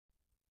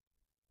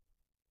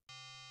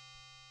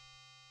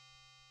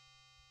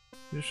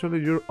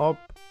Usually you're up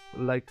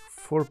like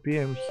 4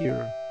 p.m.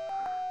 here.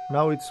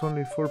 Now it's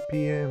only 4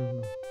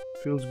 p.m.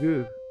 Feels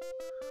good.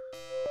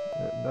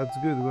 That's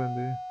good,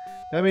 Wendy.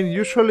 I mean,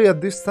 usually at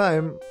this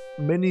time,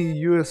 many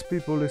US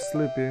people is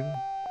sleeping.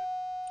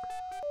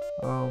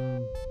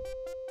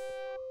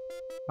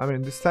 I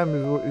mean, this time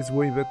is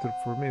way better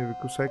for me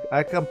because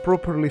I can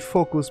properly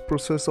focus,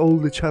 process all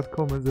the chat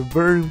comments, the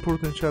very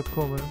important chat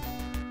comments.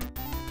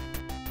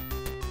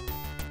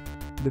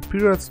 The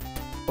Pirates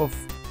of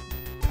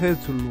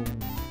Petalum.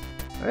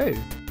 Hey!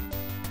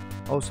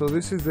 Also,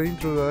 this is the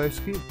intro that I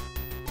skipped.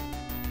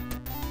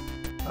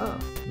 Ah,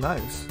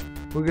 nice.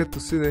 We get to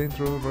see the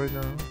intro right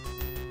now.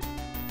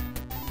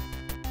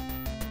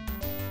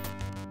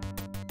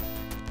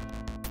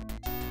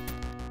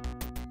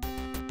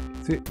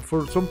 See,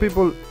 for some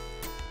people,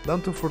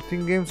 down to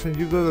 14 games and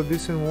you got a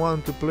decent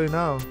one to play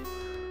now.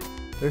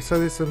 There's a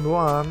decent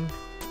one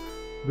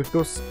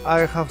because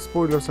I have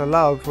spoilers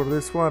allowed for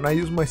this one. I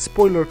use my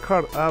spoiler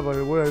card. Ah, by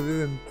the way, I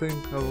didn't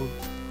think about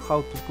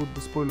how to put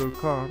the spoiler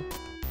card.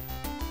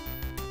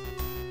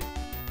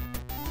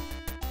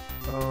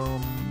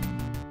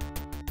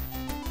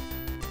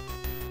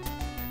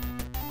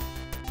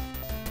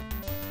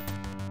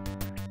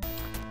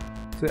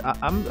 See,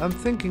 I'm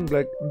thinking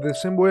like the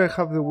same way I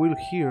have the wheel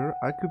here,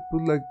 I could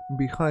put like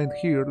behind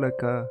here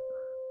like a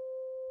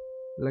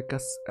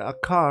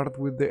card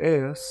with the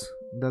S.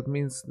 That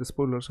means the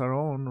spoilers are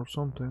on or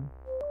something.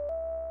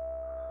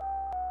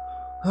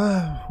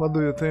 What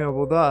do you think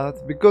about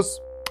that?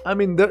 Because I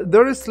mean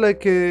there is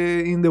like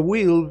in the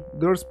wheel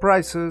there's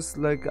prizes.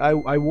 Like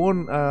I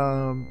won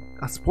a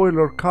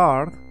spoiler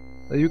card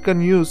that you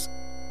can use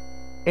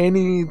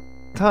any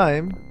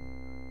time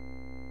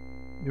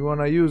you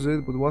wanna use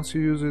it, but once you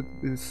use it,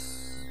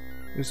 it's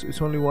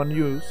only one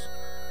use.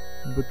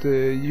 But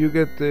you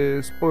get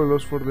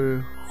spoilers for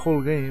the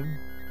whole game.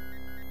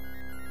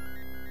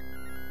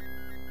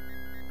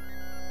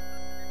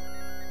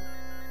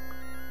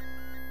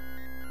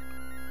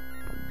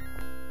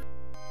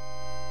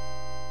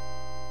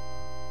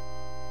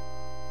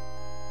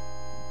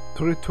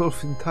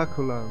 $3.12 in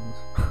Tacoland.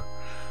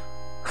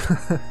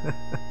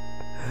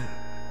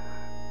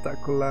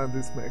 Tacoland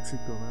is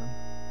Mexico, man.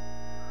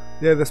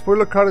 Yeah, the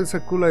spoiler card is a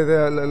cool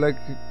idea. Like,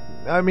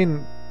 I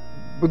mean,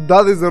 but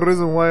that is the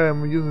reason why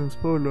I'm using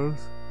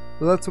spoilers.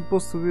 But that's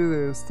supposed to be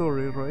the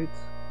story, right?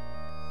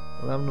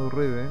 And I'm not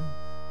reading.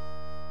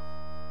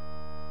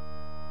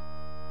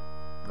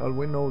 All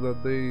we know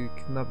that they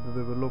kidnapped the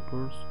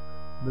developers.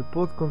 The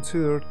pod,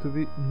 considered to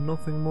be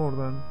nothing more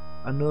than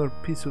another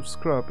piece of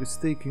scrap, is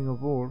taking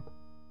aboard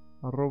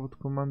a robot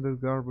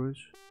commanded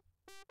garbage.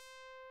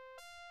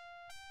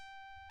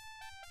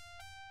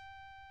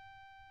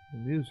 The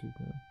music,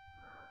 man.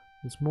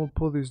 The small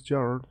pod is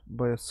jarred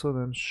by a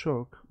sudden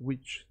shock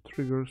which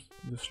triggers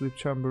the sleep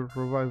chamber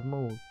revive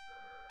mode.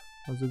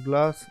 As the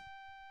glass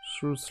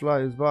shroud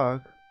slides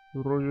back,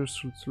 Roger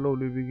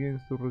slowly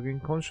begins to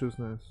regain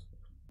consciousness.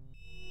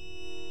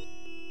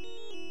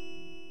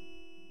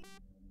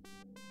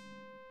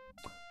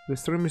 The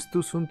stream is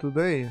too soon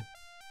today.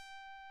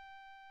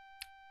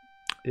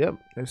 Yep,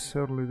 it's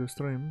early the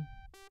stream.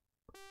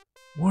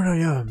 1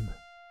 AM.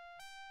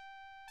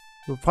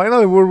 So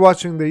finally we're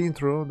watching the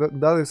intro.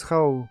 That is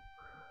how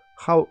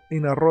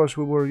in a rush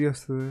we were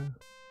yesterday.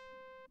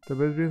 Te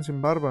ves bien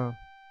sin barba.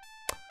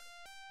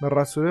 Me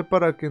rasuré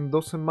para que en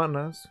 2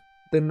 semanas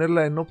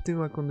tenerla en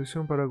óptima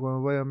condición para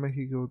cuando vaya a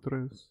México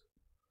 3.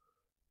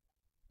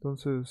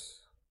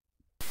 Entonces,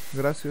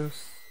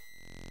 gracias.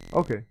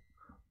 Okay,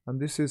 and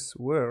this is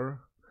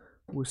where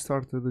we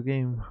started the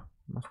game,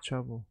 más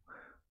chavo.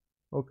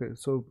 Okay,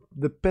 so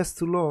the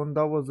Pestulon,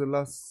 that was the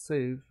last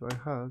save I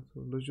had.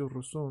 So let's just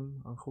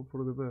resume and hope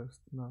for the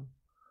best now.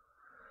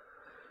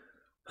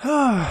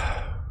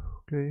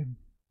 Okay.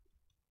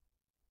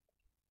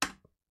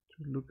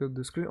 Look at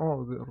the screen.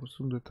 Oh,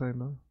 resume the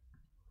timer.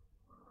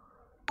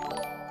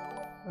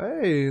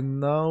 Hey,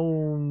 now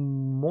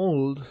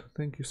Mold.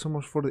 Thank you so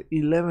much for the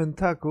 11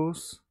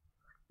 tacos.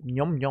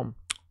 Yum yum.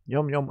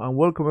 Yum yum. And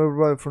welcome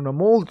everybody from the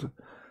Mold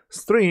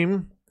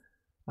stream.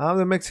 I'm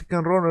the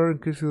Mexican runner. In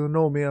case you don't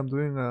know me, I'm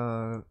doing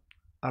a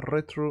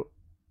retro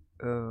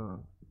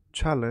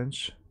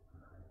challenge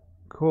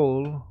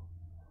called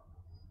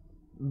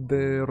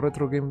the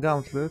Retro Game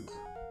Gauntlet,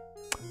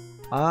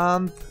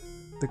 and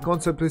the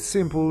concept is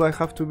simple. I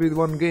have to beat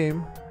one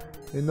game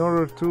in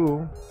order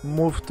to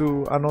move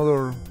to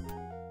another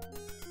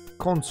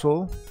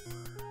console,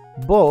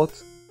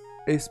 but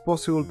it's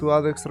possible to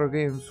add extra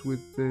games with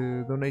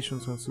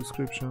donations and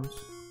subscriptions.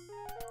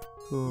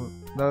 So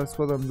that's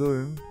what I'm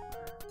doing.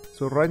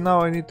 So right now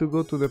I need to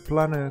go to the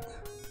planet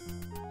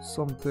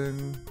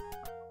something,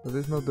 but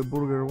it's not the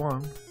burger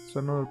one, it's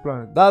another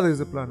planet. That is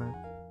the planet,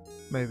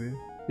 maybe.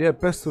 Yeah,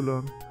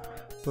 Pestulon.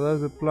 So that's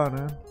the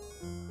planet.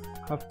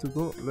 Have to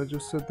go, let's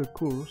just set the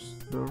course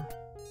there.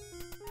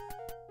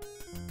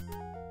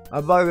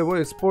 By the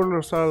way,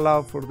 spoilers are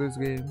allowed for this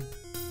game.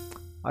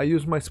 I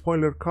use my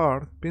spoiler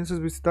card. ¿Piensas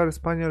visitar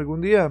España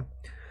algún día?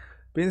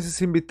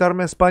 ¿Piensas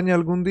invitarme a España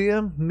algún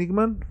día,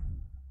 Nickman?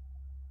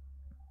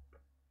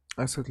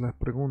 Esa es la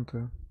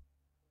pregunta.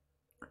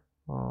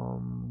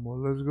 Well,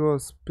 let's go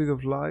speed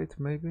of light,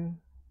 maybe?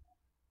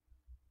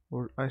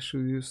 Or I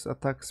should use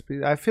attack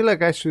speed. I feel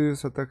like I should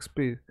use attack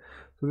speed.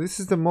 So this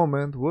is the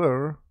moment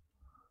where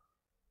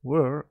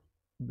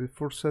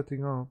before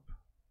setting up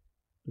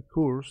the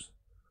course,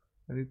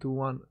 I need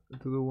to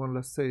do one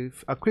last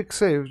save. A quick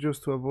save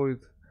just to avoid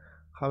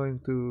having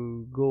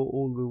to go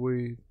all the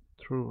way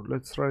through.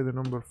 Let's try the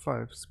number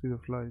 5, speed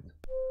of light.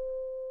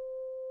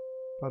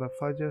 Para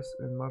fallas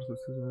en marzo.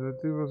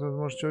 It was a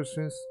smart choice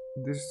since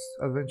this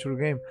adventure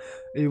game.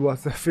 It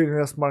was definitely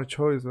a smart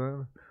choice,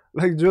 man.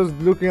 Like, just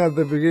looking at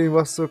the beginning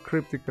was so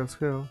cryptic as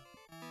hell.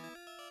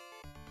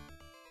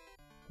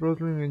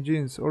 Throttling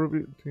engines,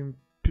 orbiting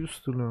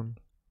Pustulon.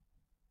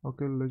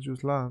 Okay, let's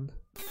just land.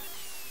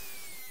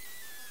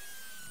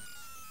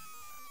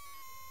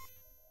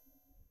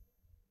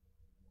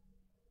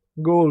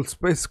 Goal,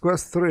 Space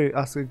Quest 3,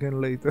 ask again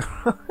later.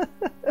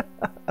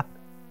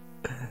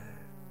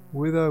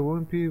 With a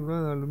wimpy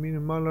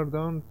aluminium mallard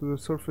down to the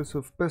surface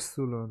of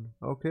Pestulon.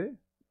 Okay.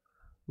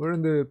 We're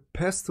in the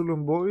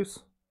Pestulon,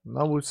 boys.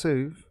 Now we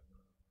save.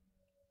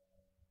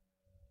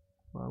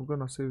 I'm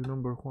gonna save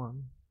number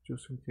 1,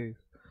 just in case.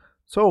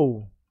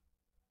 So,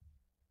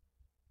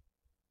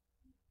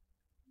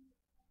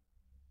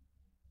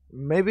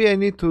 maybe I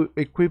need to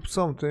equip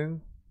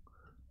something.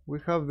 We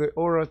have the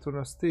aura on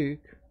a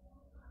stick,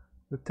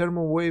 the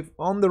thermal wave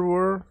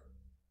underworld,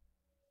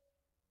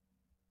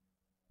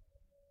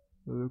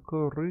 the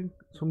color ring,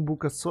 some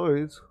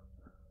bucasoids.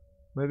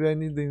 Maybe I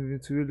need the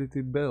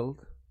invincibility belt.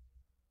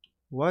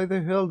 Why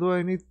the hell do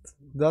I need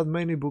that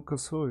many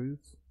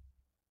bucasoids?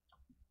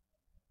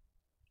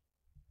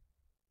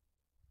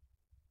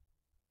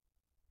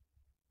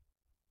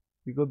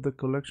 We got the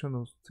collection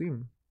of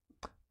Steam.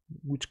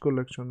 Which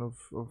collection of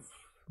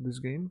this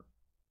game?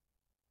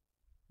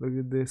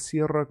 Like the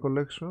Sierra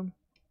collection?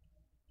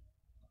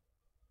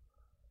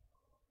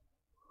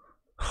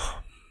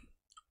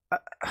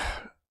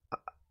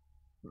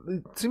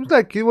 It seems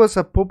like it was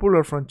a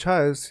popular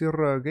franchise,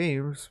 Sierra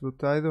Games,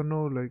 but I don't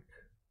know like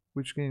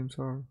which games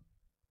are.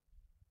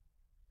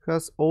 It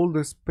has all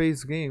the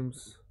space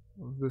games,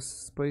 the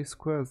Space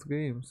Quest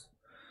games.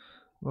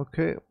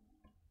 Okay,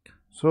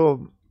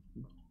 so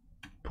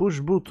push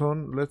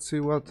button. Let's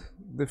see what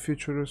the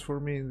future is for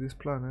me in this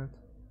planet.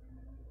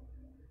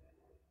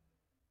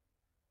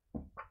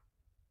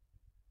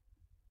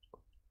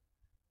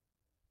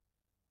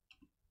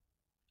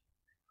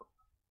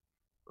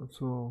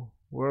 So,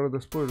 where are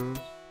the spoilers?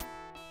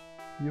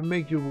 You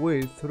make your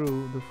way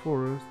through the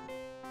forest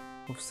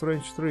of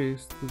strange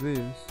trees to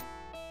this.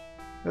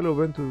 Hello,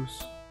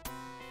 Ventus.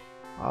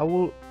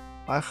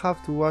 I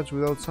have to watch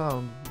without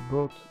sound,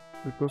 but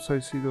because I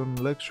see it on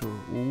lecture.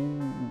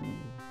 Ooh.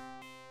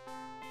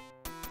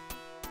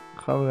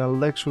 Having a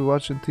lecture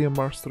watching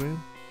TMR stream.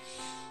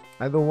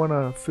 I don't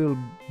wanna feel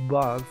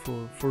bad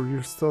for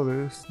your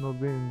studies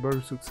not being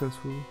very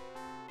successful.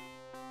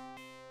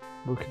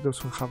 But he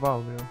doesn't have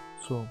audio,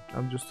 so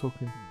I'm just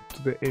talking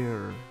to the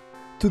air.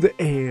 To the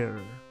air!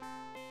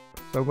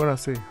 So I'm gonna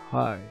say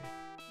hi.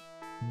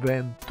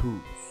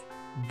 Ventus.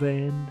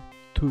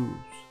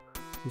 Ventus.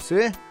 You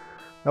see?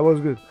 That was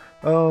good.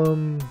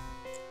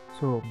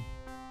 So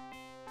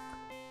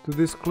to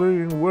this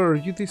clearing where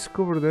you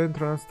discover the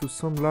entrance to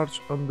some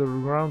large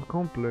underground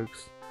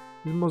complex.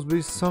 It must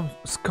be some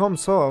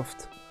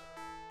ScumSoft.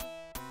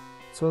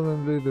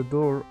 Suddenly the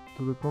door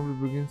to the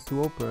complex begins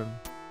to open.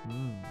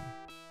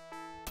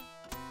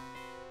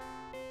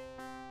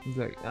 It's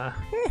like,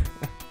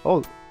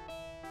 oh.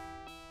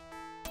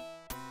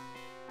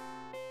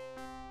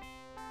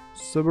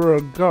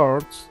 Several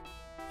guards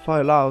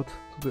file out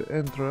to the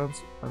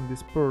entrance and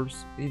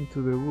disperse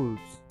into the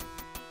woods.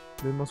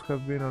 They must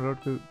have been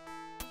alerted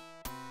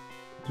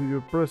to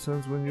your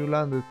presence when you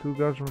landed. 2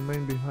 guards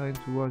remain behind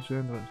to watch the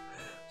entrance.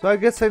 So I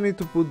guess I need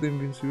to put the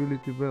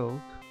invincibility belt.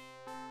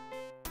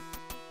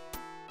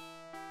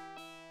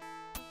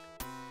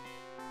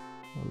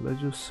 Well,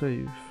 let's just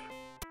save.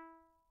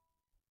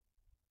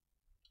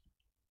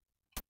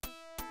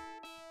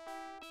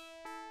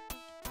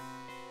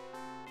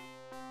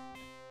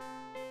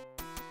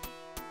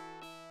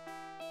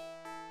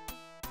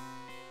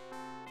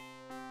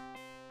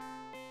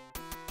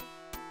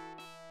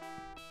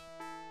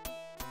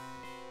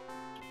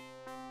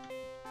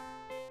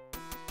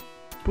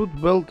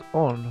 Put belt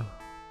on.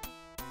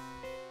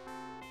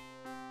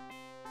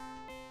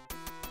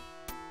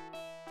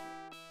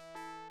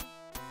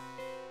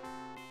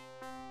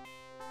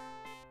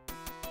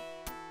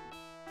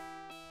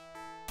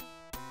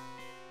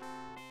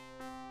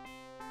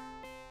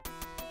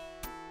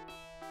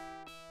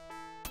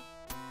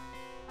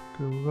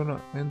 Okay, we're gonna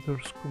enter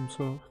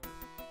ScumSoft.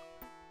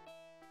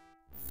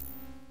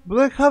 But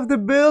I have the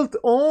belt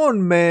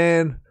on,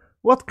 man!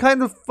 What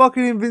kind of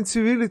fucking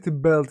invincibility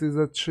belt is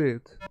that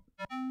shit?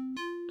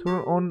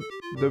 Turn on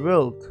the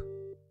belt.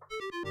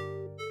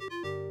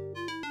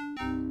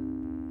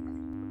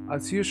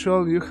 As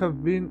usual, you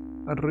have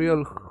been a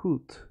real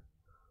hoot.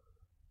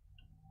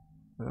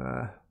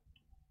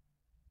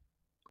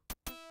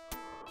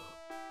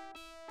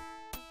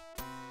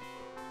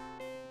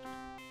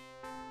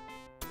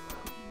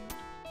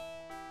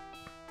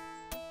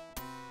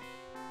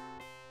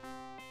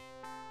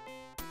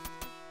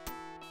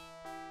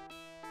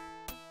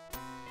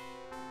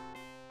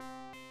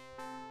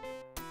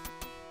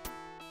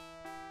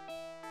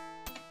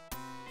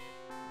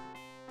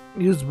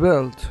 Use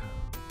belt.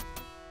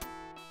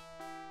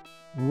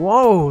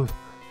 Wow,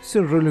 this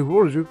is really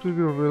worse. You quickly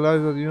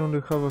realize that you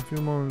only have a few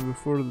moments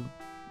before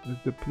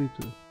it's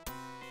depleted.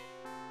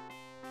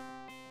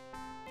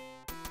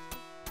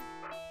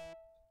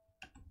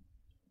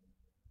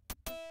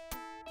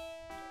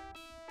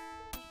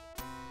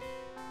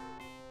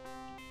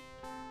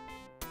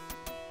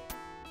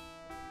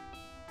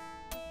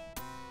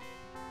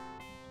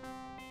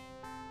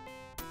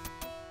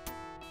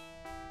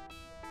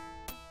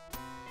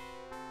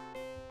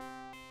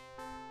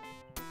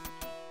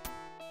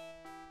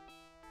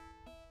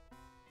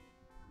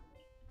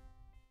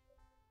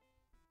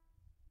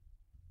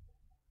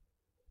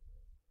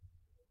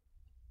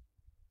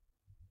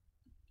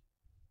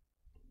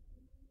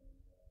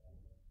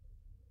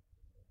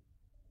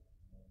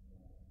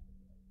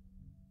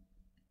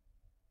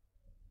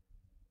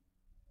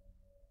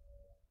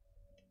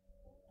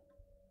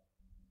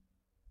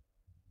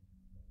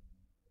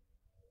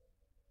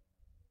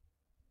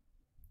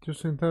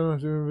 Just in time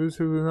as you're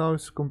invisible now,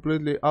 it's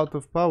completely out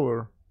of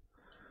power.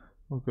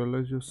 Okay,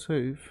 let's just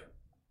save.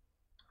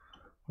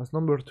 As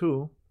number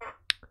 2.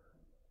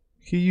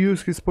 He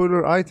used his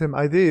spoiler item.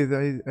 I did.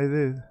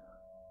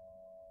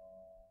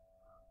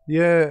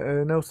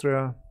 Yeah, in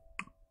Austria.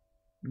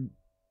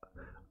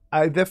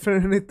 I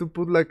definitely need to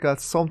put like a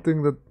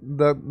something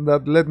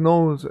that let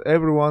knows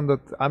everyone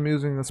that I'm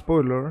using a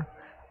spoiler.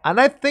 And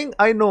I think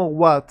I know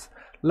what.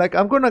 Like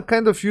I'm gonna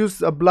kind of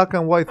use a black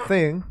and white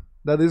thing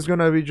that is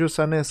gonna be just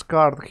an S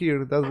card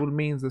here. That will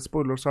mean the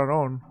spoilers are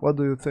on. What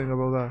do you think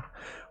about that?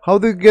 How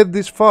did you get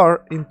this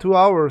far in 2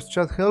 hours?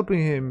 Chat helping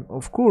him.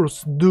 Of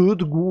course,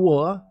 dude.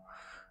 What?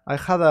 I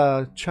had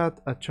I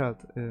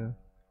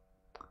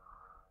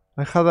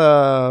had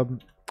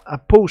a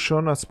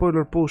potion, a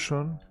spoiler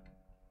potion,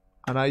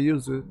 and I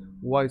used it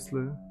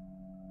wisely.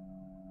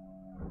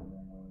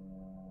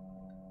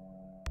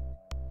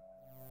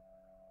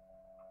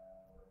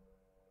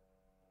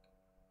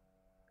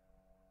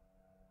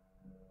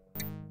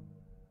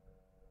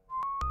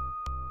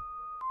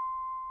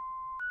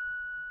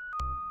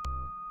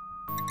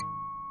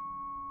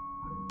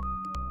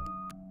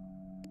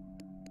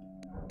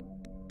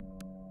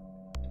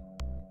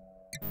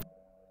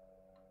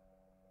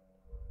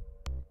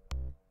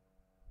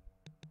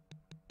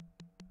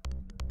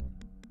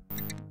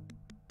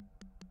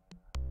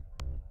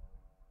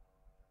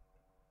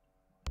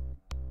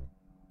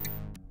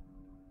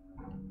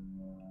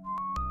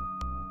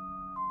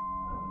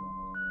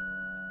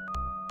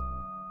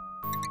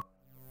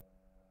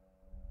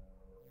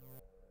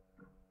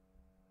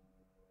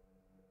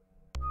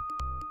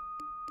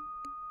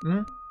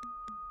 Hmm?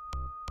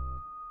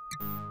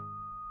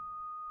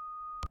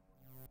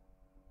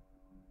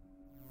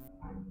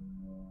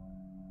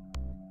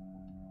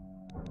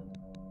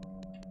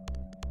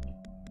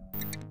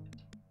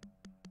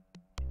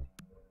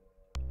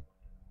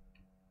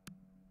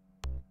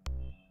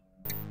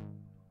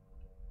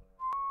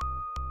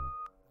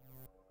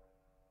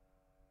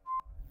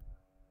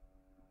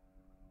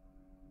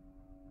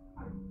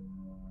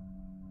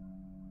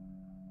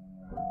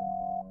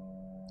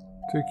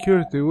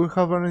 Security, we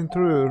have an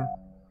intruder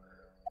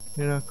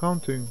in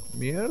accounting.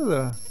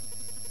 Mierda.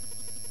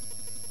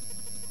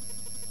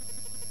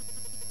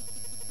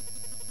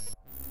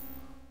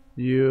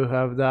 You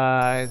have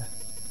died.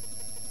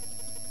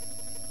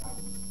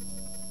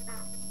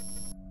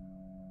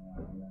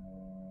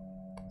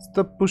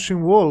 Stop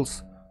pushing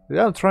walls.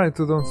 Yeah, I'm trying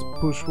to don't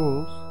push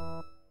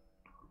walls.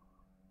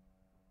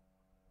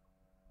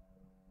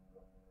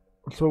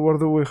 So where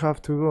do we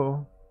have to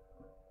go?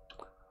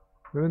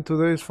 Even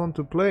today is fun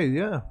to play,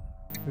 yeah,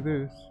 it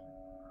is.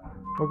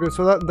 Okay,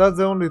 so that's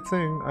the only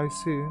thing I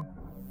see.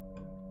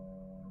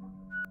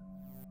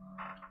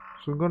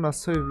 So I'm gonna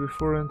save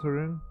before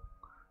entering,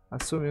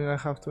 assuming I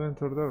have to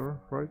enter there,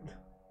 right?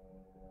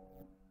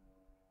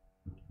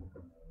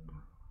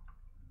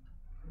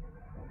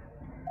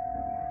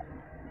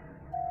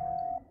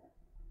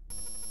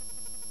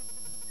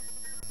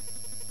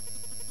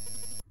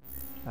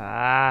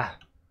 Ah,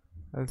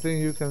 I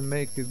think you can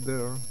make it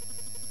there.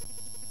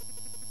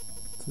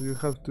 So you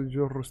have to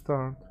just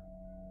restart.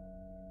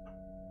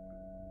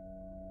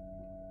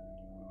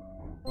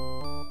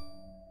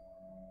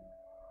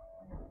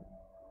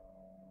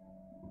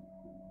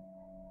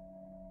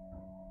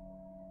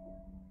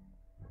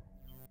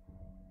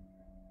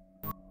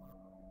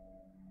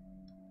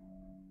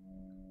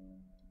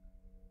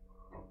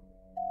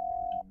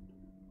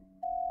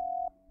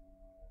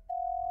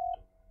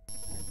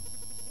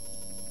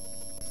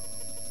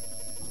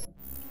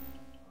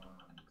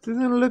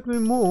 Didn't let me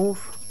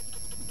move.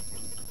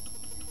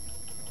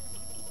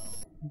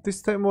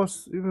 This time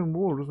was even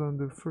worse than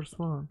the first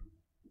one.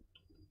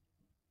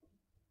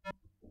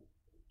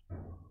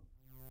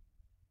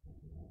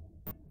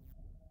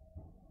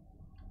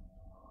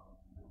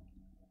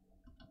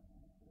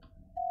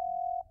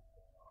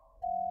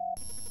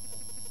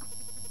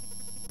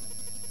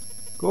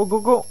 Go, go,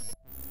 go!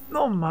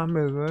 No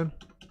mames, man.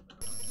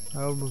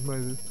 I almost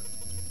made it.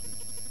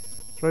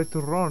 Try to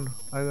run.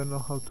 I don't know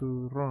how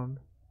to run.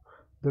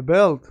 The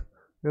belt.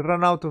 It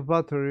ran out of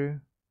battery.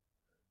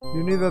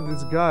 You need a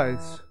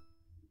disguise.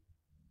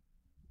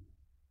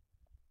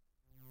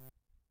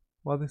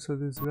 What is a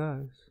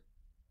disguise?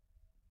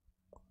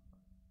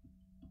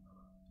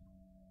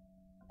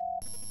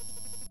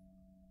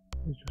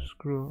 You just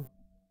screw up.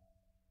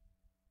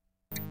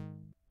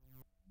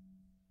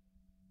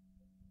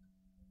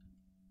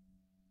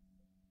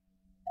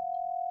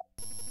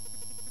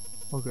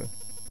 Okay.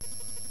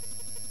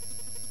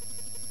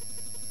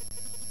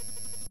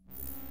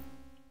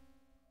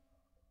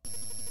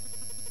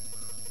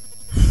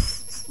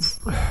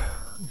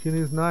 He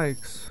needs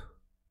Nikes.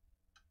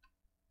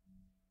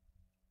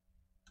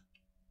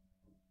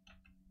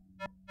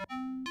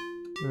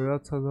 Yeah,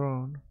 that's a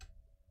drone.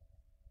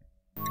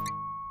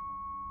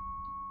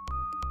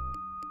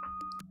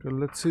 Okay,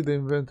 let's see the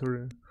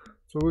inventory.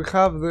 So we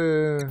have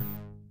the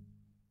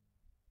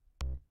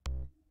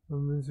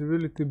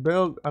invincibility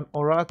belt and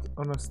a rat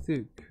on a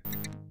stick.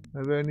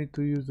 Maybe I need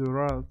to use the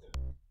rat.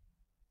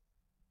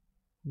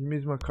 You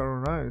miss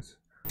Macaronize.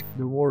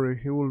 Don't worry,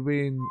 he will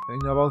be in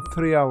about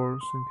 3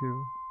 hours in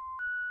here.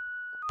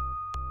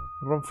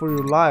 Run for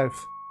your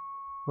life.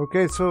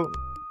 Okay, so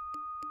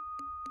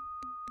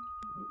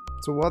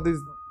what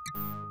is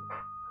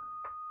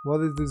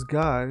this,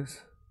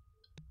 guys?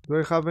 Do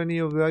I have any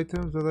of the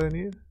items that I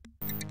need?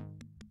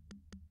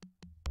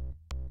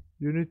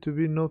 You need to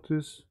be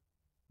noticed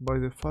by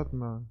the fat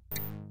man.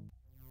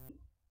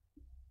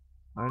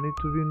 I need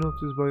to be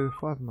noticed by the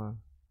fat man.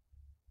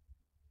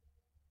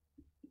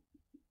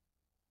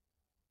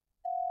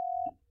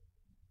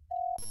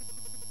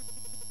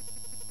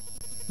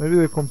 Maybe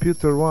the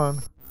computer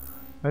one.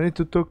 I need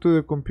to talk to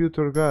the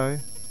computer guy.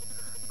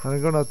 And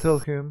I'm gonna tell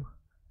him,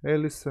 hey,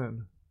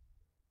 listen.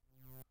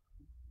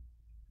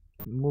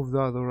 Move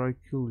that or I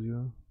kill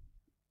you.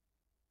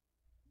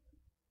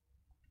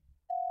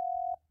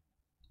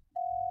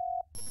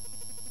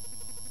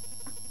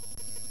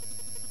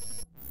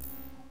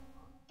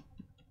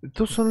 It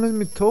doesn't let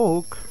me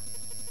talk.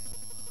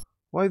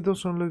 Why it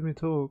doesn't let me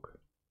talk?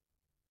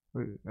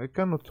 Wait, I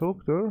cannot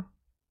talk there?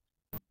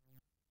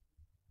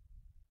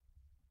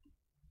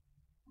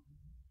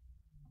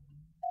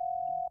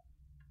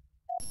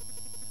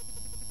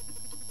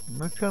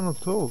 I cannot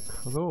talk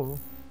at all.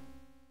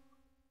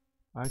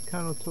 I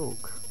cannot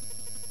talk.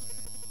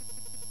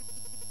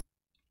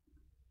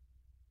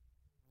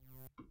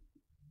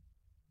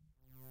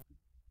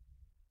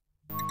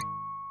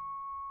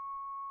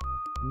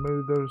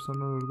 Maybe there's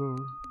another door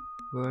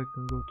that I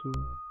can go to.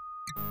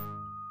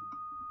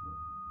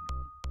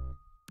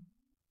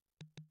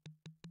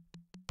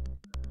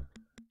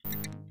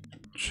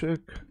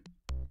 Check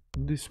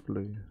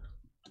display.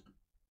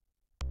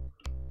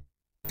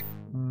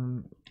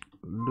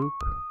 Look.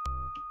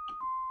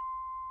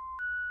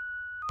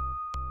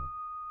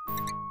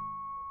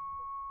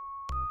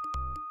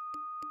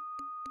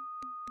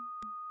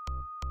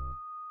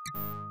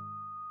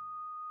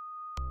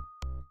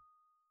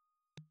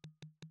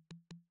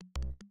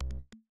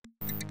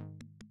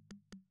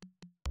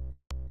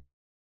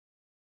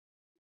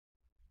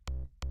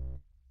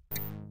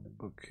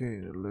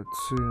 Okay, let's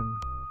see.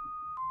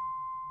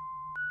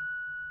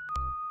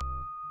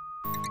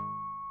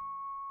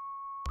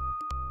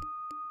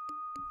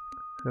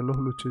 Hello,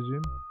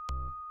 Luczyn.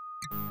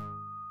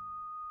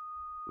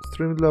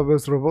 Stream dla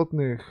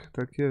bezrobotnych,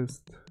 tak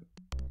jest.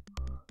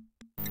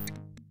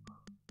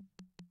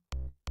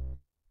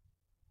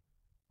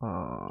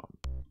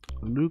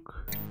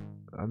 Look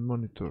and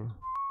monitor.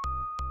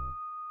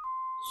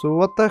 So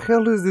what the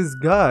hell is this,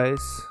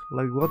 guys?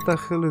 Like, what the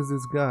hell is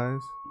this,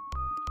 guys?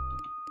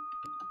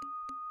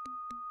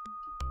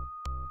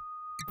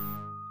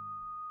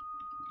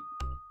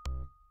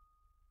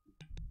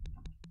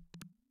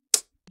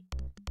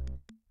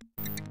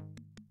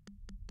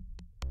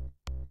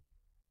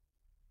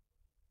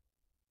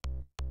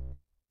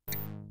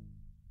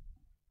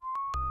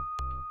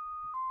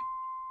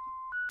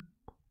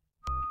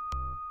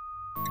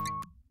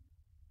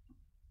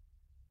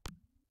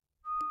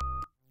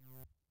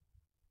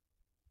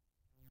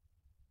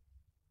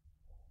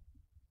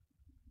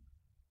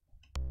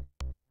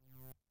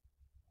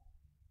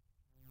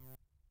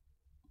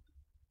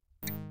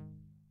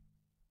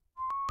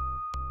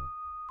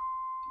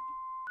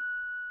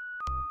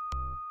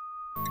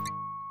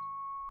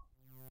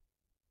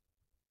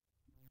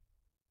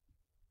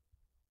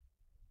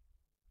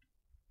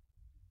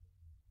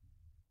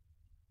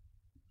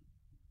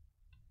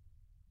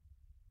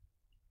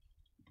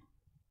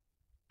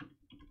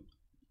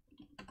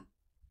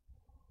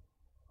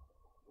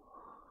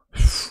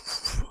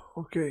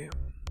 Okay.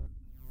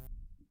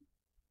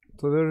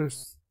 So there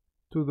is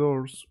 2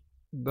 doors.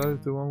 That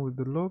is the one with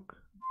the lock.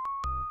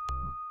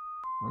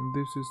 And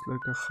this is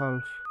like a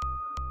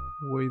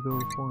halfway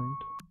door point.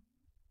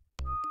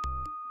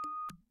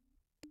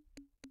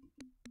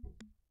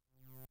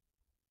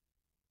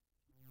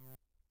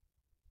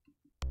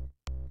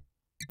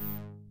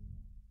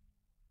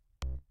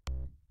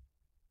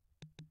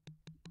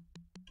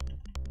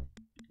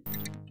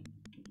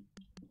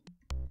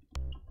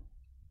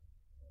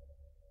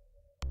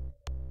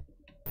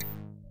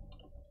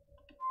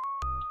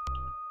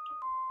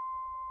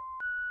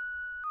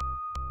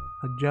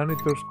 A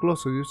janitor's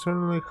closet. You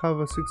certainly have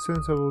a sixth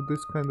sense about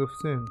this kind of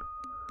thing.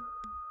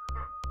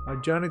 A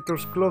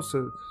janitor's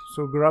closet.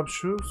 So grab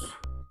shoes.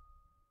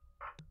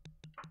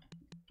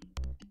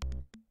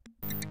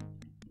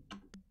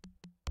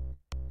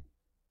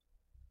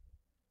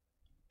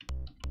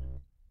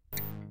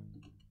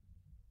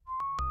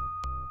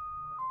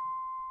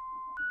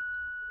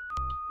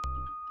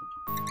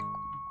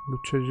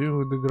 Luchagin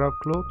with the grab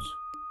clothes.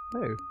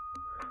 Hey,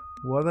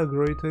 what a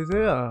great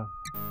idea.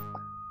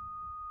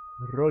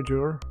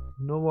 Roger,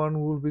 no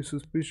one will be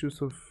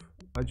suspicious of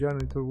a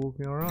janitor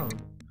walking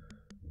around.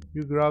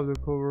 You grab the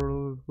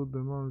cover, put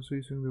them on,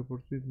 seizing the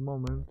opportune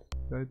moment.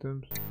 The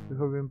items you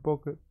have been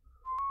pocketed.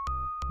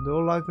 The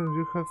old items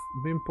you have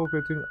been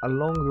pocketing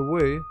along the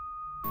way.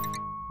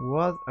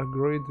 What a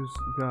great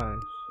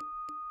disguise.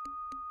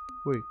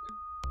 Wait,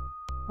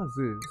 what's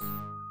this?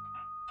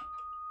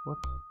 What?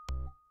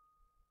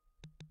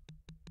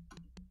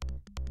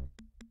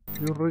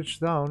 You reach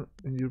down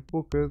in your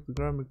pocket,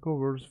 grab the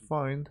covers,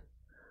 find.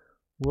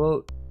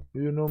 Well,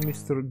 you know,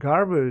 Mr.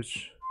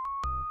 Garbage.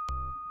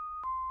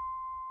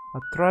 A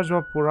trash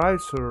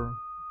vaporizer.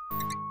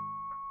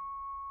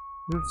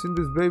 You've seen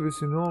these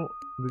babies in all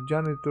the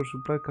janitor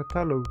supply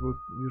catalog, but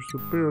your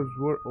superiors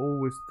were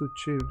always too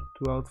cheap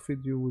to outfit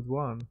you with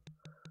one.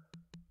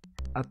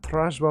 A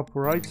trash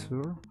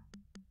vaporizer?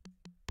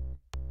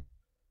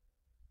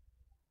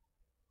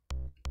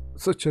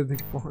 Such a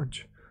dick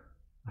punch.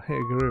 I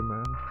agree,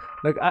 man.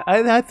 Like,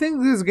 I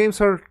think these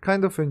games are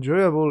kind of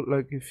enjoyable,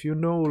 like, if you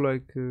know,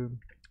 like,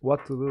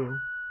 what to do.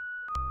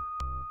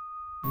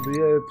 But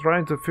yeah,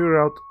 trying to figure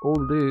out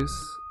all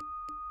this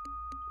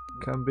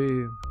can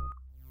be...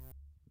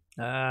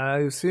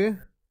 you see?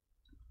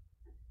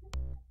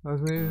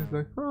 That's me, it's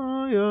like,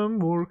 oh yeah, I'm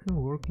working.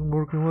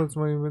 What's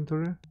my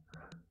inventory?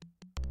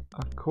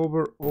 A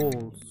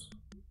coveralls.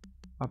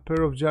 A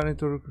pair of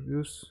janitor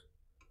used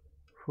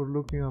for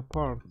looking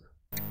apart.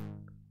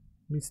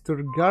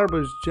 Mr.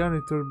 Garbage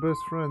Janitor Best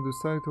Friend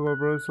decided to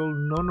vaporize all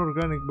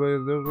non-organic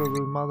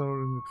biodegradable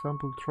matter in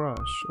example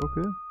trash.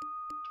 Okay.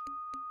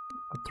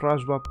 A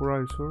trash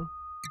vaporizer.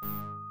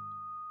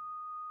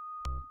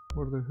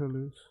 Where the hell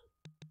is?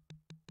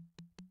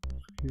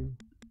 Skill.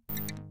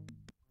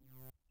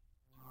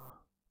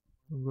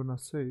 I'm gonna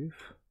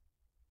save.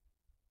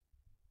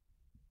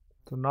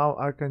 So now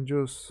I can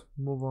just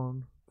move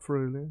on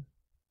freely.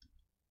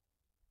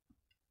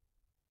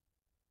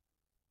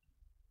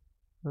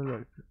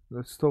 Like,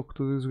 let's talk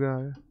to this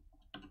guy.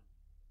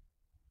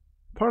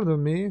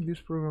 Pardon me,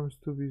 this program is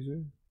too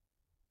busy.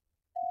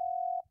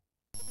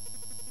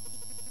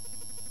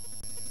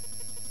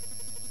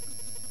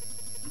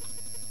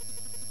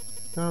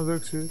 Cannot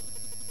exit.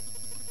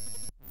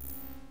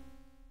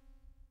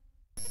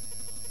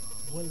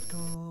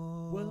 Welcome.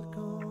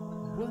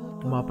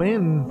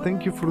 Mapen,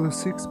 thank you for the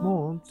 6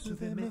 months.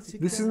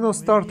 This is not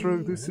Star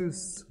Trek, this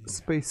is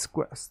Space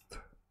Quest.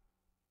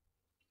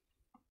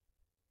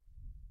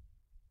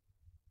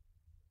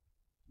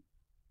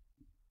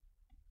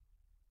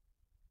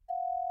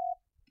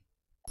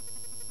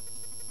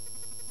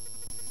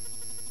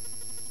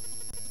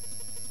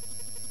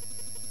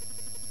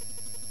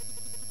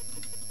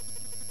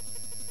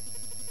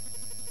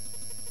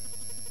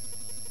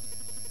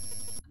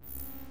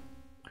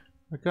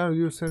 I can't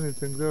use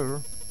anything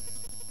there.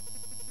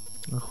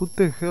 Who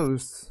the hell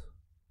is...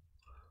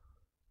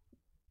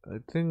 I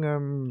think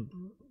I'm...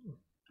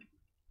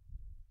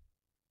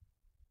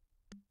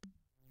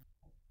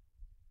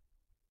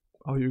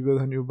 Oh, you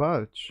got a new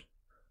badge.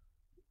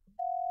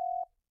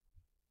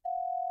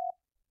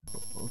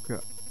 Okay,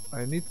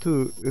 I need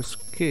to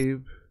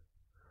escape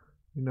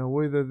in a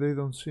way that they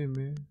don't see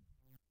me.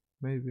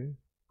 Maybe.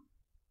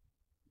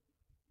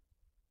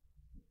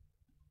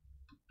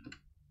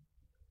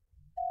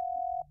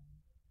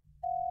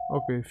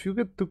 Okay, if you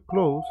get too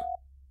close,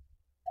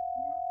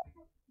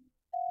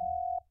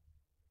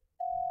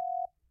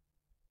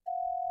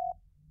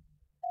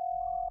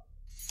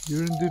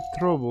 you're in deep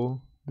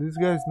trouble. These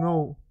guys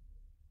know.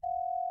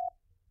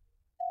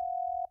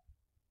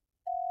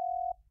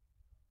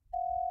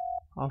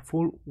 A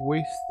full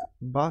waste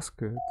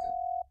basket.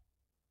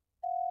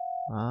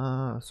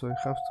 Ah, so I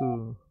have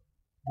to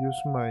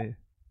use my...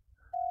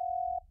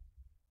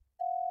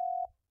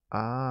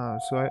 Ah,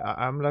 so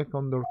I'm like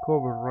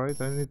undercover, right?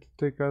 I need to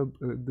take out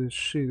the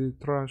shitty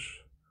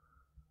trash.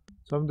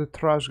 So I'm the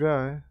trash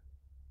guy.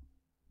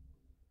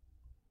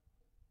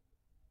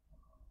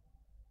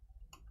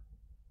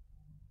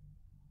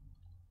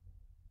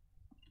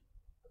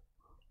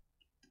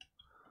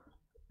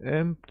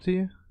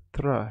 Empty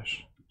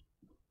trash.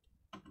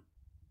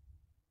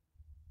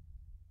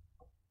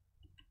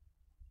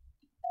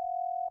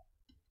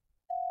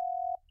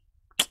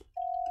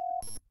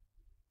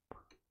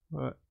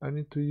 I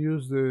need to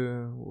use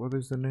the... What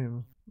is the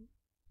name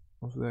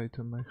of the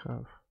item I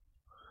have?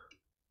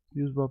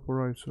 Use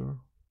vaporizer.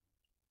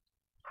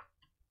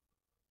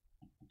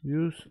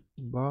 Use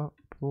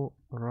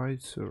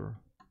vaporizer.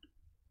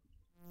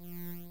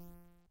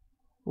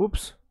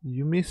 Oops,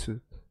 you miss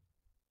it.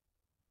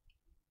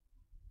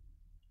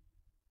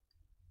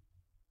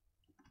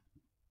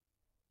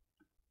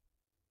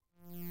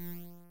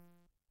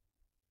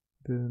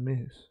 Didn't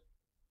miss.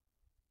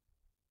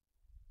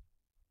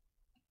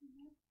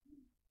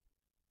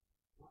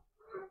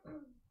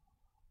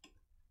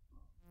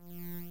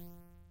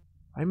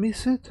 I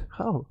miss it?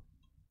 How?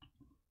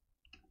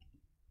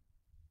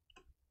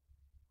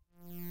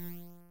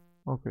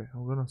 Okay,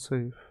 I'm gonna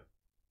save.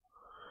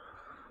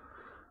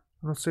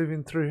 I'm gonna save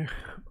in 3.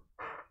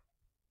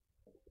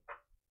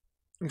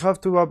 You have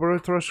to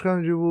operate trash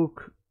can.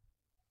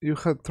 You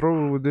had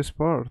trouble with this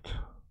part.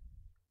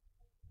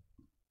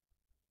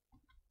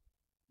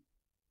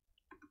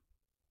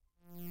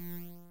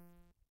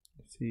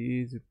 It's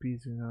easy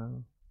peasy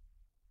now.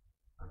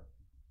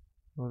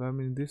 But I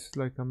mean, this is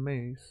like a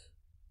maze.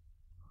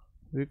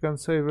 You can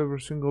save every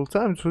single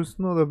time, so it's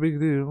not a big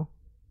deal.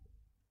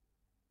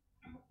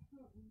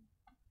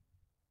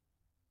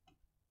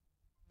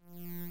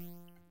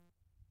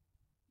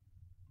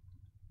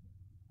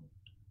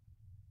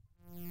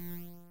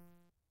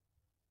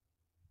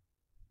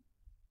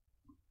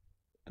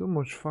 Too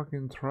much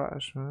fucking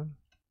trash, man.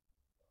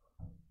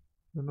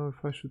 Don't know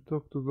if I should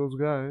talk to those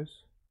guys.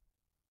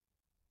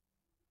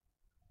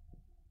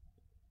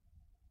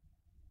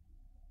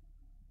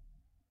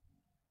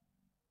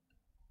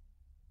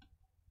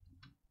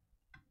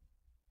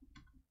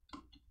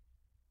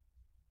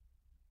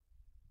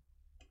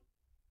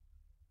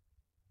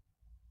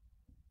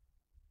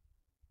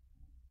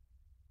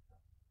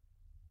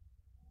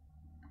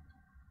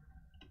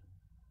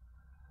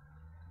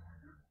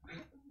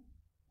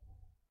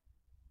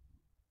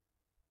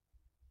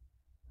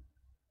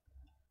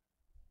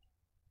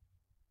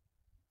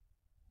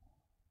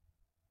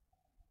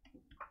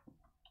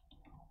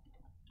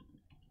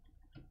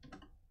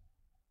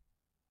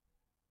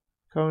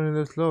 How many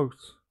less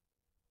logs?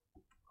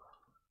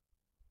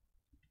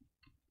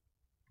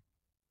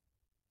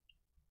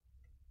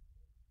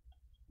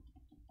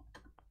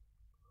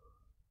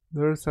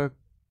 There's a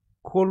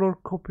color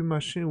copy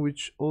machine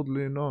which,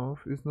 oddly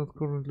enough, is not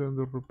currently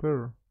under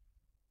repair.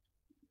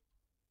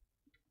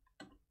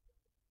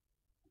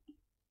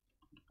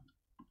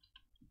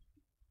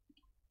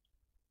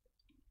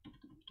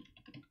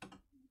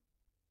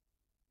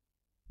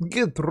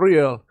 Get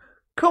real!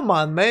 Come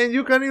on, man,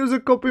 you can use a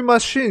copy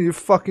machine, you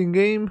fucking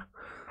game!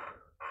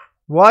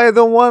 Why I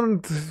don't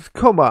want...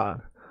 Come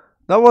on!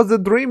 That was the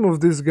dream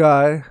of this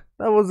guy.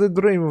 That was the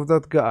dream of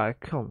that guy.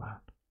 Come on.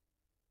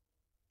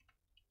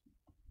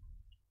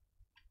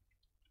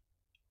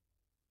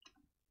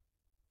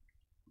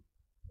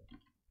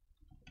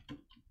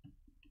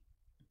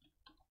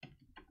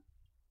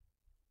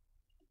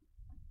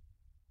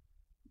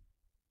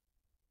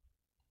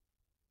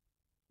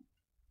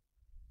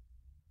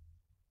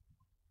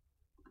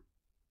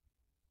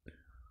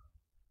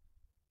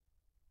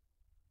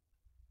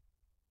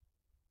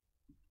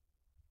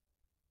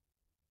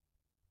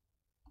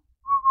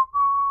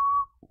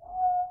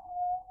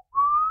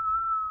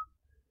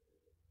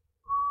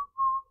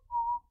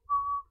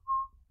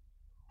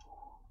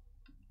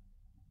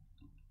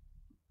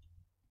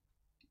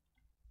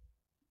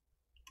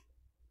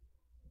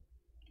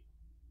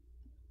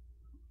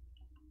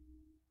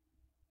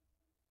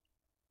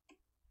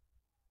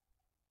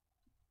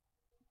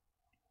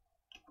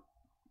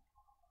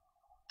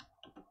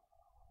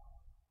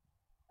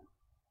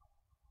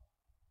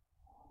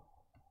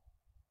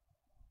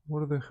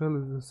 Where the hell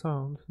is the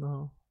sound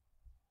now?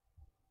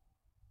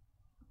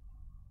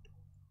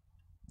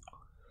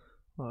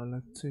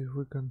 Let's see if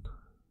we can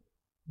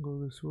go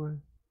this way.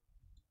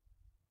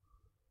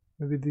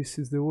 Maybe this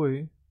is the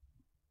way.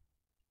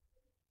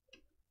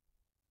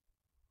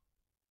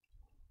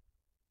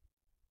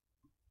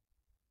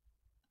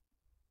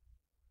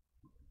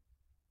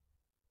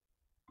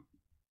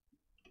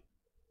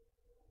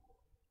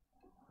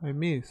 I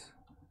miss.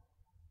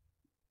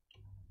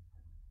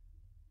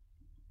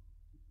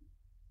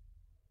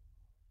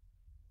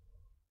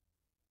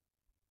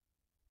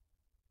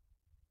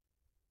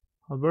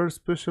 A very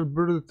special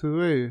birthday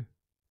today.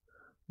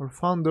 Our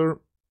founder,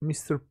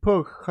 Mr.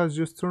 Pug, has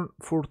just turned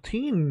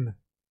 14.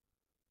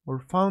 Our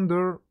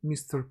founder,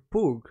 Mr.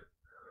 Pug,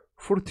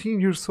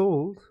 14 years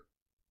old.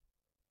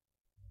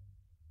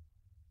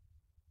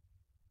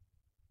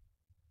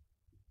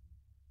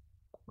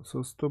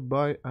 So stop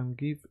by and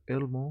give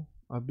Elmo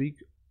a big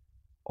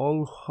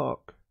old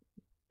hug.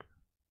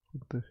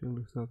 What the hell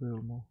is that,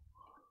 Elmo?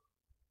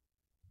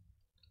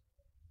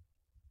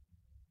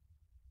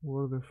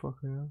 Where the fuck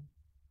I am?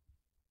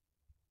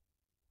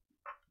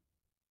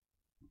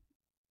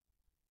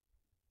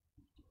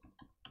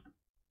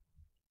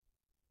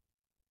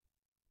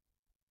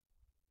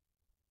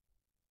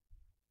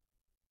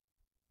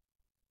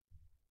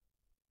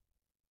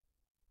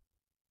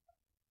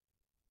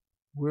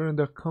 We're in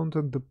the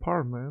accountant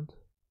department.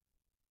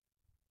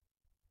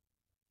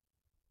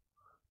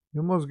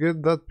 You must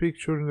get that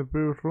picture in the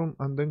previous room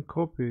and then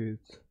copy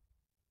it.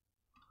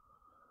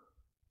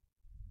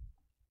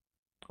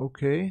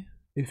 Okay,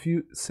 if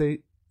you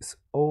say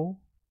so.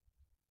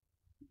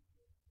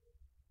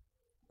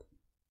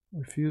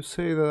 If you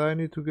say that I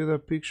need to get a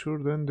picture,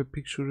 then the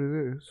picture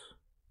it is.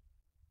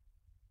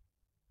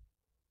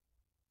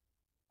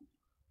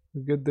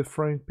 We get the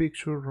frame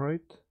picture,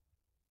 right?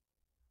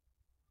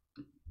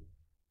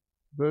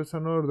 There's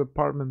another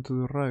department to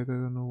the right, I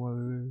don't know what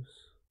it is.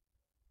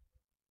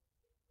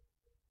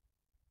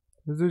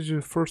 Is this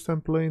your first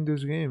time playing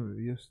this game?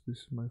 Yes, this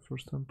is my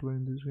first time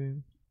playing this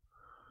game.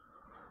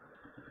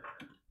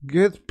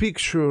 Get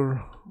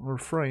picture or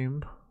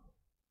frame.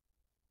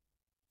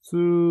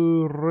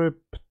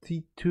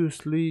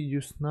 Surreptitiously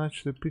you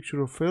snatch the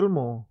picture of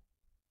Elmo.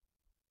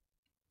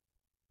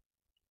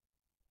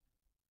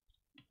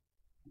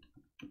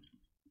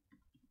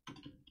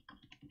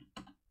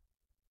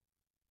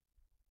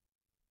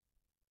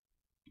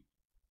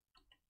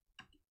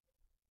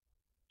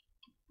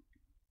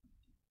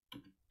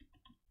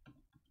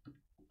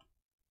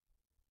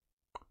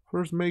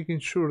 First,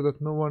 making sure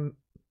that no one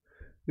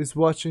is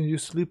watching you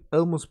slip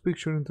Elmo's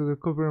picture into the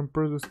cover and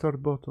press the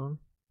start button.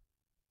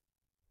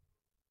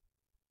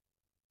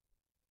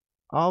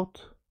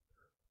 Out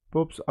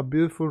pops a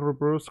beautiful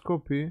reversed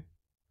copy,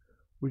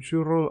 which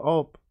you roll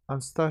up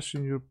and stash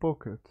in your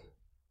pocket.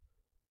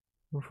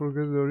 Don't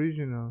forget the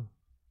original.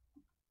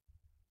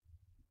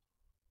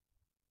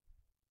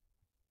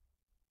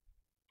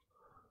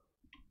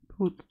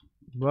 Put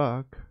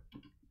back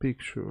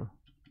picture.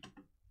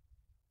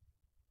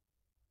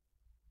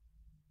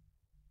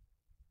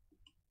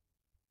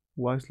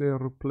 Wisely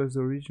replace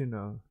the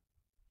original.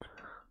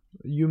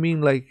 You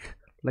mean like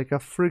a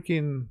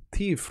freaking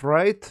thief,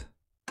 right?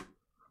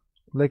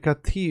 Like a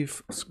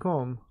thief,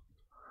 scum.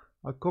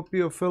 A copy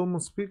of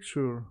Elmo's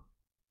picture.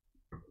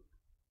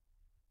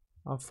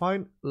 A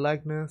fine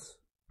likeness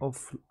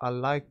of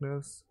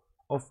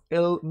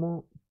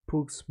Elmo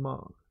Pug's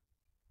mug.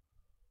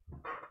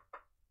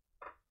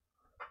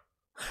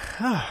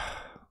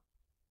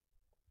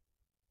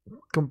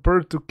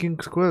 Compared to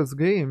King's Quest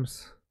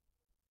games,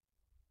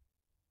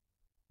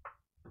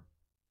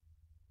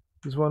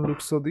 this one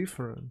looks so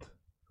different.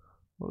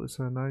 Well, it's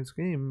a nice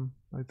game,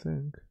 I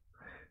think.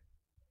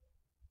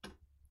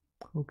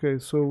 Okay,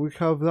 so we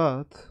have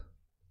that.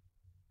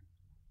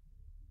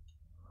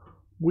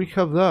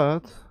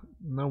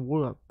 Now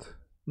what?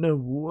 Now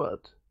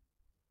what?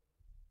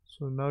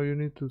 So now you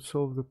need to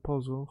solve the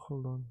puzzle.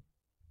 Hold on.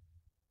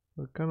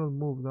 I cannot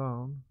move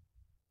down.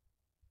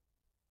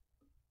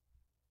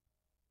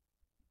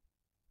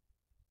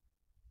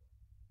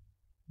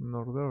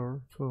 Nor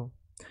there. So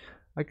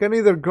I can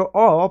either go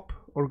up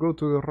or go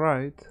to the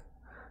right.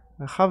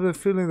 I have the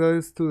feeling that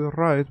it's to the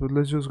right, but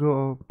let's just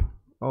go up.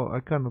 Oh,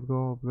 I cannot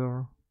go up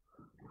there.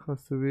 It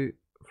has to be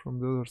from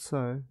the other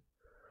side.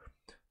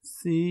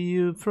 See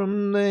you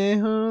from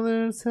the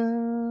other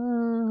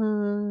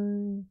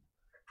side.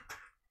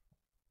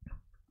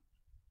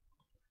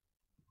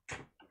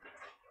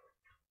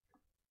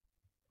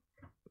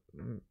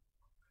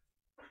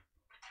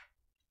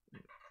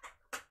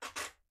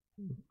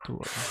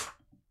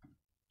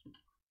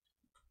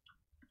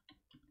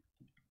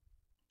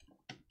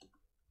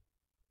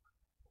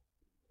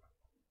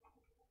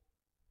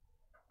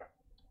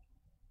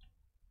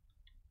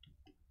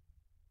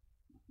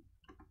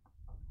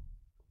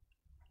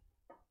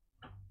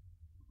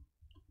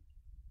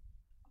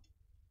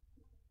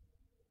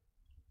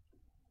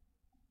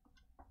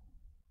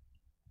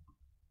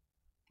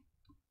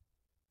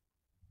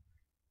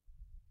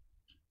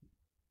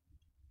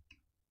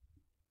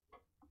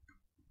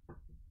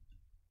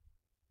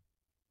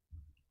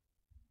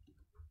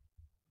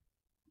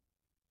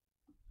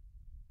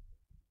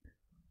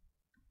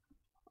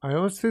 I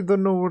honestly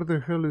don't know where the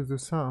hell is the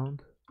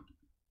sound.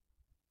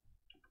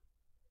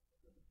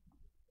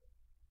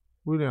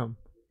 William,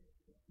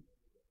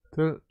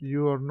 tell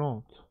you are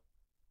not.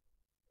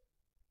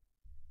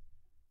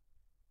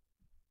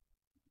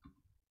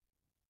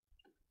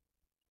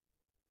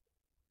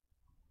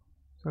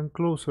 Stand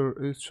closer,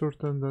 it's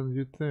shorter than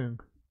you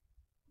think.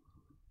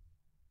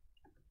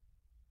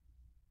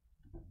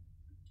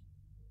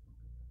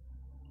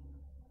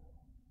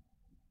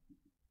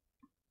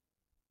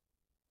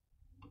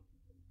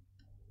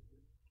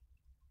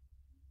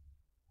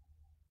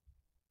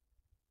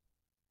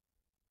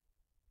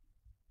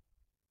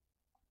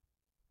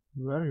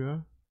 There you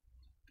go.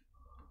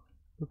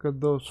 Look at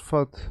those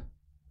fat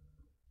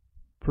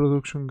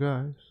production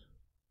guys.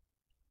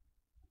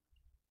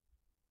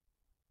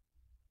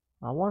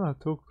 I wanna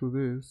talk to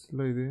this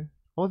lady.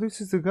 Oh,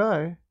 this is the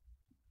guy.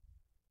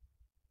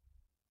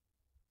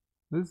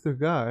 This is the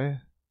guy.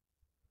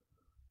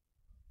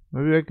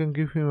 Maybe I can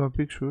give him a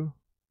picture.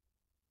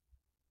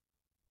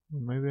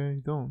 Maybe I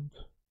don't.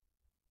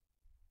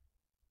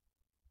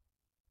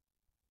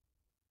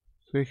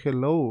 Say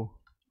hello.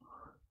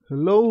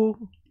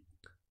 Hello.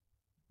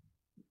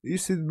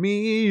 Is it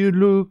me you're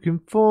looking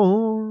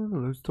for?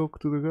 Let's talk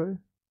to the guy.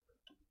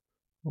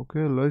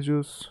 Okay, let's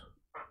just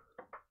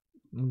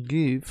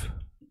give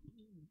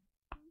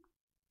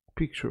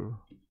picture.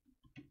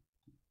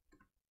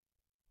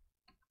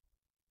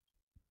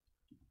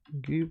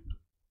 Give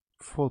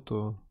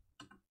photo.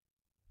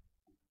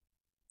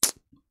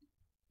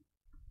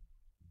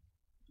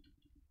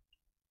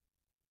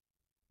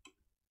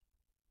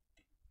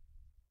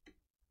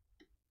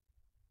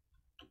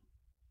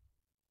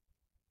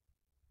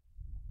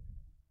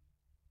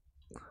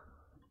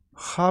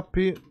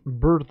 Happy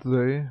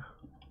birthday.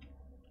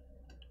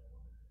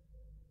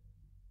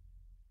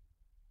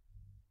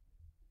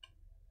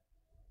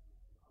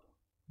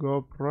 Go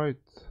up right.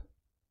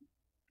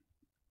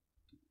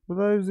 But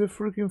that is a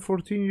freaking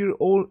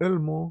 14-year-old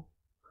Elmo.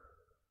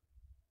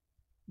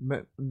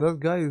 Man, that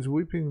guy is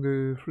whipping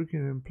the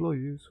freaking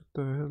employees.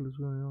 What the hell is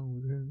going on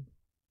with him?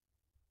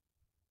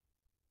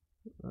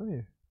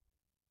 Hey,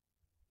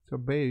 it's a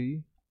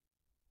baby.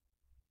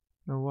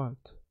 Now what?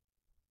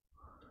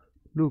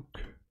 Look.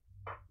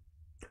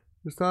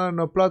 We stand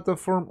on a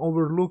platform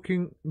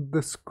overlooking the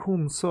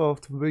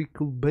ScumSoft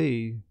vehicle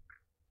bay.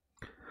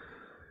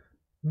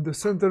 In the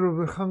center of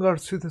the hangar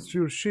sits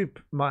your ship,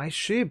 my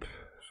ship,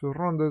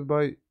 surrounded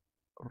by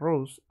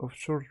rows of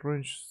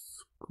short-range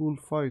school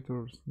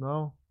fighters.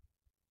 Now,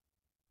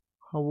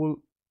 how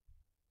will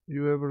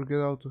you ever get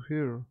out of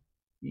here?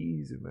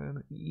 Easy,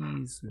 man,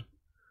 easy.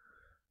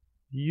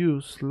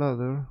 Use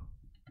ladder.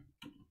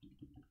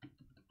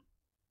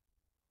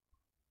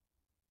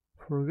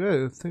 Forget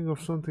it, think of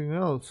something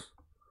else.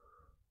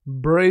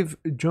 Brave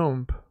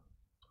jump.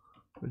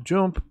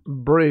 Jump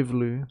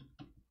bravely.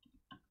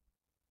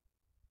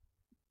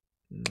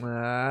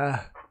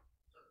 Ah.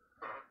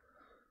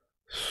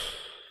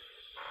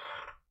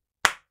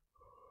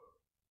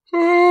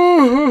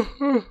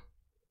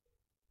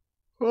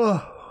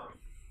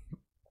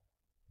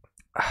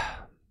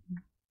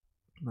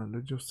 Now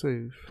let's just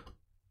save.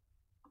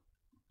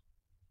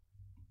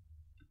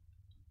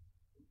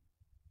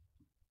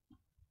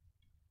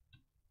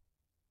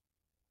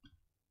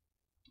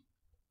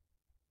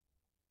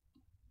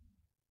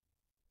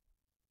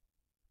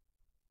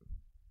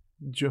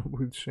 Jump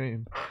with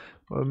shame.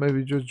 Well,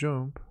 maybe just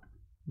jump.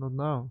 Not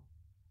now.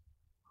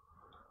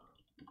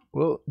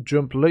 Well,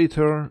 jump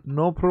later.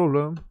 No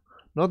problem.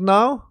 Not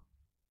now?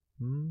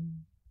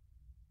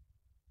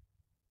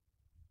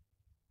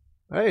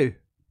 Hey!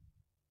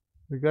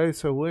 The guy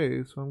is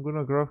away, so I'm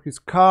gonna grab his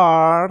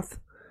card.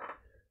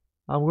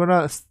 I'm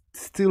gonna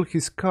steal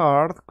his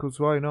card, cause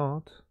why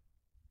not?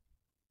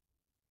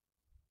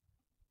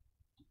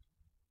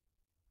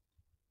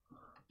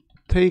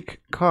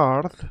 Take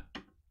card.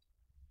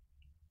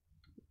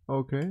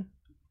 Okay.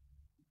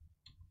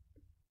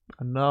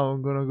 And now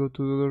I'm gonna go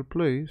to the other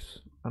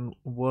place. And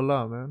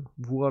voila, man.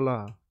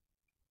 Voila.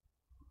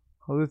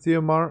 How did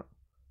TMR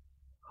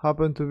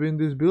happen to be in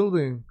this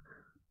building?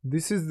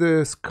 This is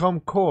the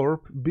Scum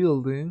Corp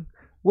building.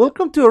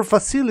 Welcome to our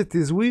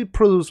facilities. We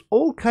produce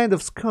all kind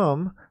of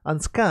scum and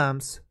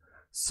scams.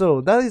 So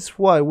that is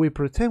why we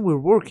pretend we're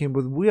working,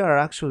 but we are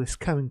actually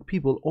scamming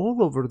people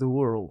all over the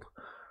world.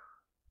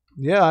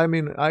 Yeah, I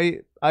mean,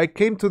 I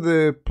came to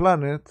the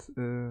planet,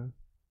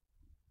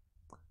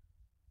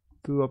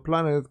 to a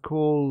planet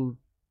called,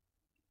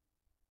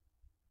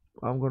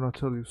 I'm gonna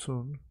tell you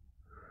soon,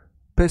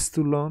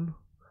 Pestulon,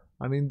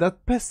 and in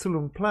that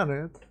Pestulon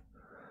planet,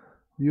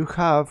 you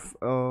have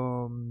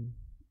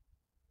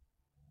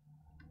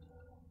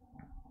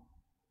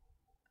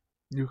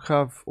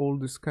all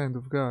these kind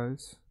of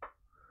guys.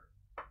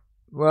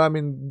 Well, I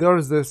mean,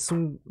 there's the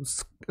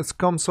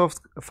ScumSoft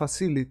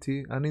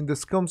facility, and in the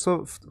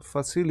ScumSoft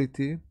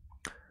facility,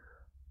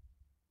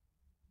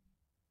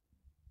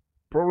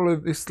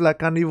 probably it's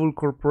like an evil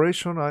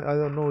corporation. I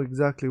don't know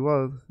exactly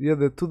what. Yeah,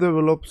 the two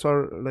developers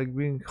are like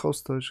being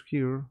hostage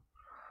here.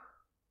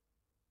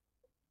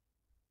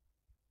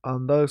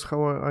 And that's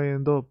how I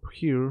end up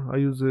here. I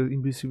use the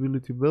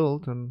invisibility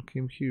belt and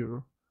came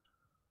here.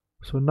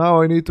 So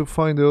now I need to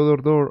find the other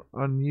door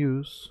and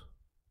use.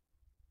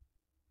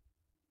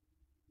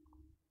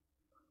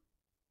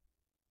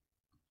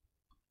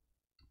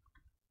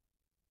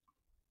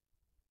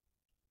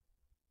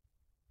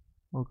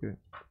 Okay.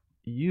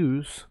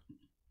 Use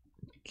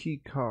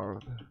key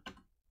card.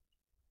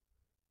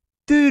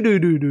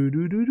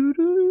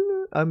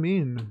 I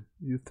mean,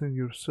 you think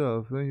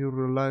yourself, then you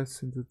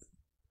realize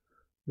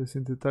the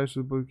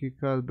synthesizable key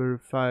card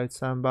verified,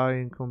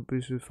 somebody in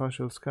complete with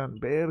facial scan.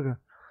 Verga.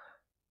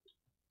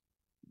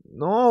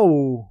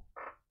 No!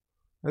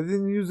 I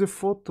didn't use the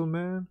photo,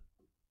 man.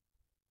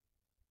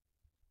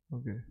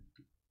 Okay.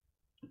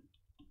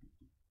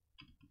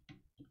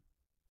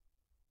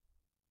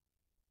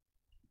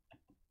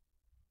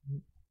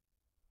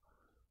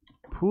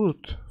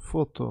 Put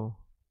photo.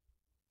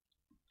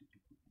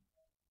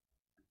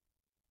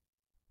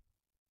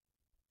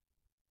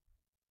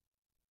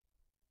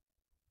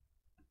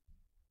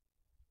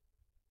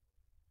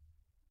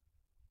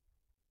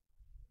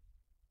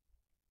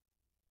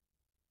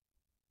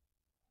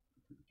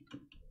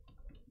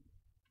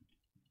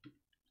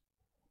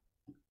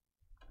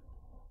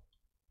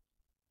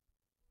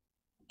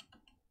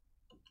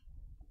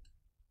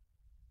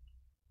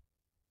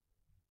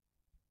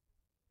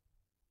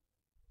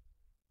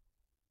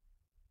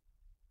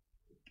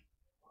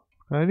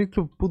 I need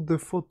to put the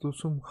photo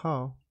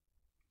somehow.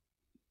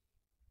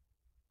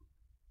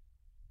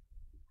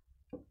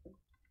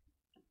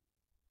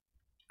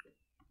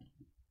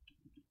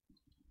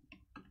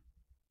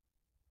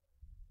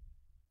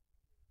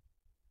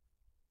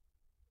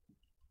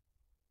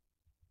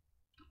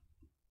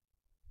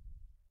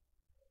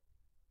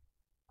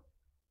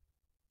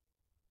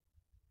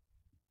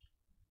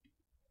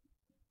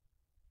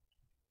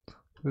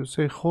 You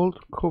say hold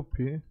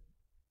copy.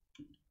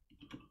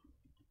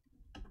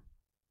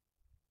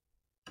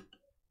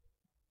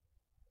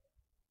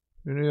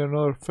 You need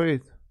another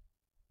fade.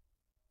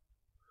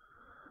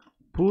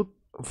 Put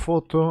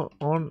photo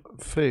on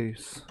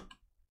face.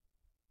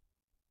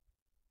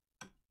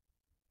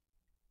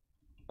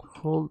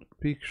 Hold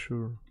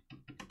picture.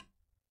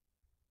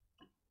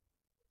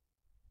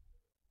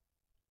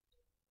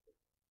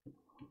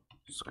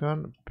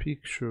 Scan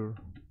picture.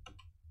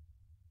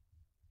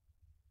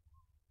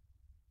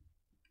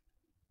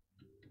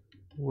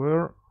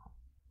 Where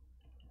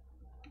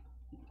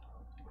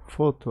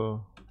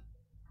photo.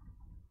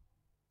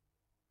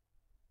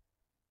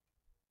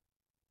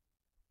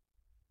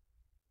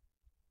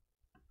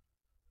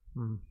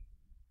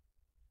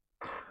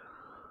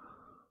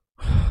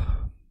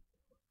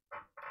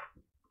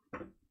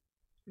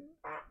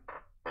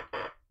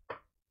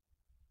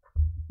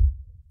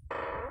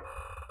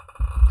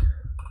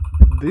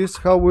 This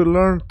how we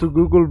learned to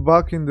Google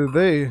back in the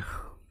day.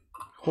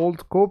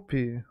 Hold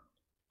copy.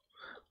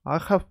 I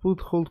have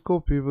put hold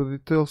copy, but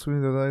it tells me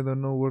that I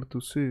don't know where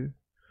to see.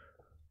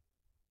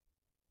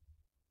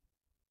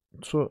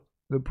 So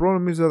the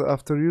problem is that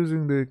after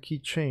using the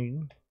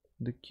keychain,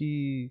 the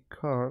key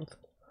card,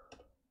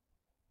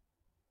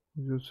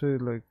 you say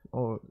like,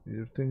 oh,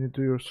 you're thinking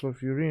to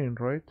yourself, you're in,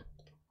 right?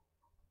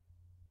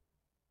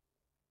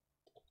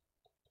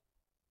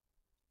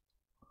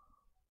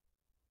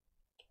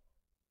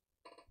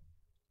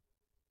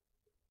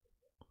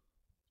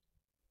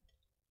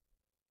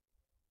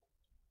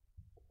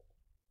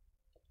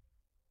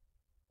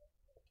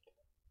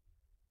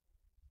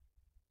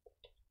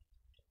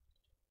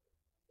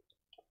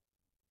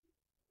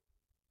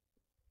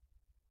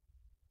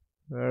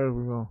 There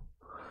we go.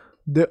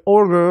 The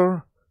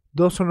order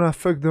doesn't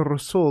affect the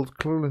result.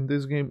 Clearly in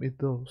this game it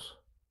does.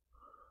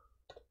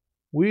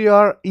 We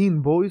are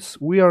in, boys.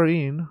 We are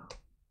in.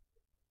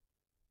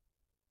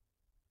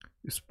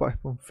 It's pipe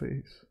on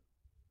face.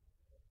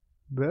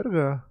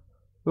 Verga.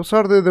 Those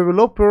are the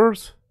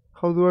developers.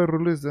 How do I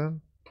release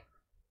them?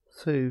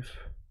 Save.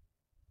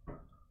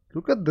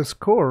 Look at the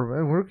score,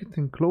 man. We're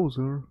getting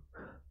closer.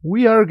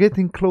 We are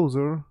getting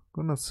closer.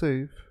 Gonna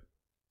save.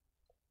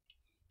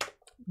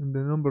 And the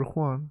number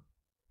 1.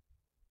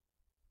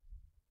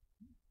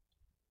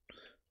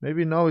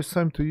 Maybe now it's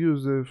time to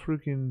use the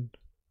freaking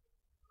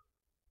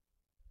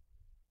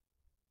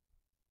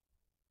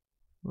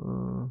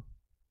I'm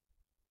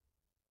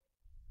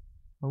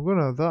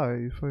gonna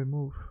die if I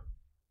move.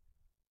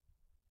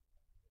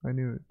 I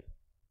knew it.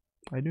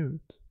 I knew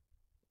it.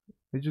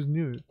 I just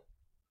knew it.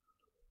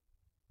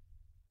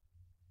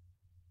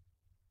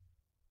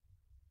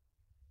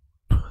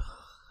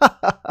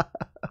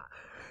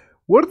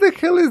 Where the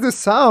hell is the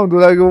sound?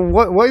 Like,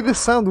 why the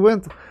sound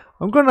went?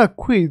 I'm gonna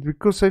quit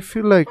because I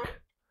feel like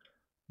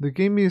the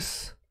game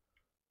is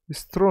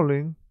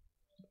trolling.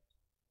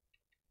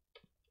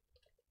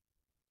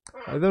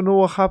 I don't know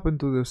what happened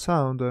to the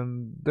sound,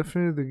 and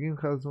definitely the game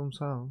has some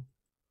sound.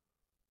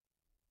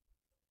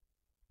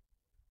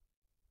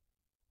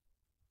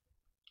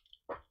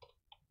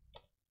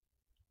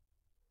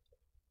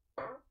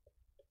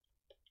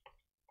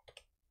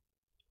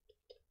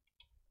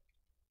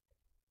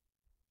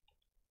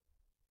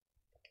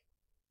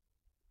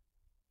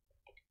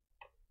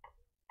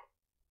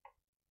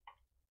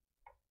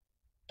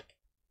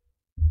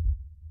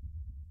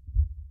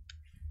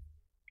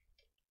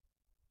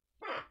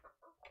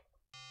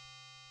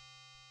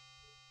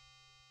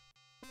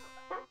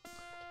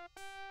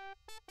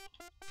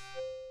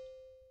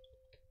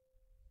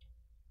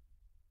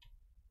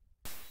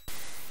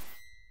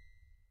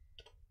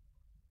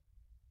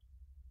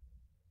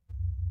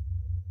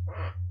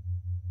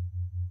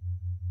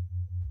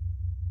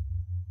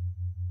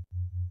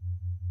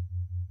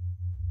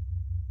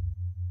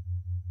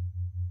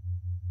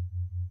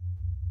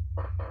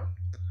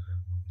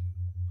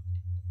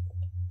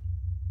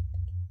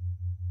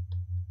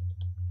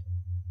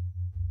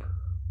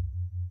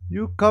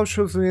 You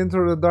cautiously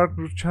enter the dark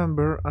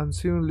chamber, and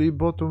suddenly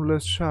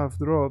bottomless shaft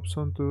drops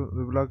onto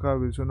the black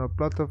abyss. On a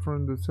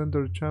platform in the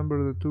center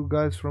chamber, the 2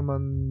 guys from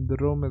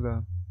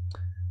Andromeda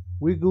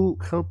wiggle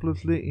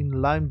helplessly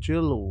in lime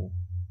jello.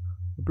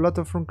 The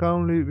platform can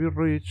only be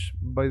reached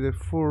by the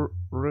 4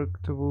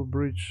 rectable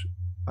bridge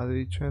at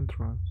each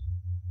entrance.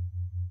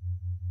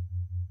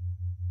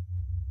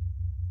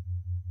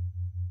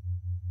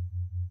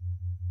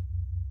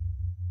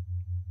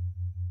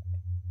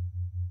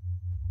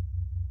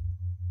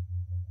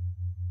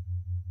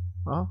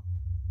 Huh?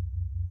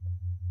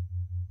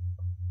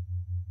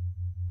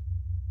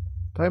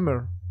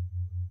 Timer.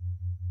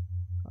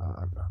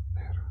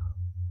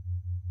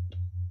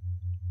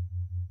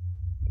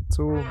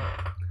 So,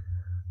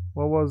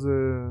 what was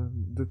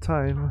the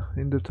time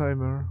in the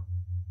timer?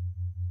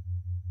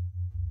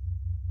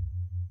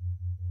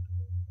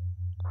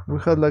 We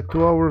had like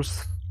 2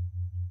 hours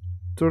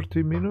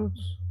 30 minutes.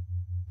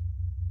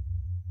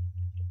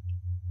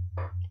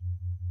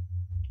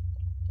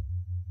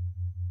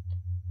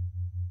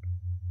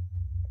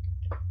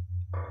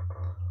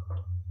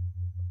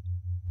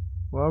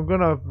 Well, I'm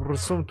gonna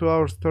resume 2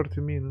 hours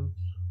 30 minutes.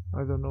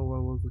 I don't know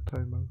what was the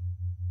timer.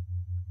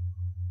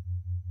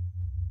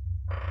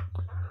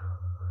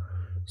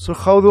 So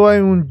how do I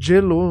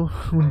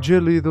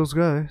unjelly those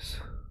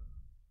guys?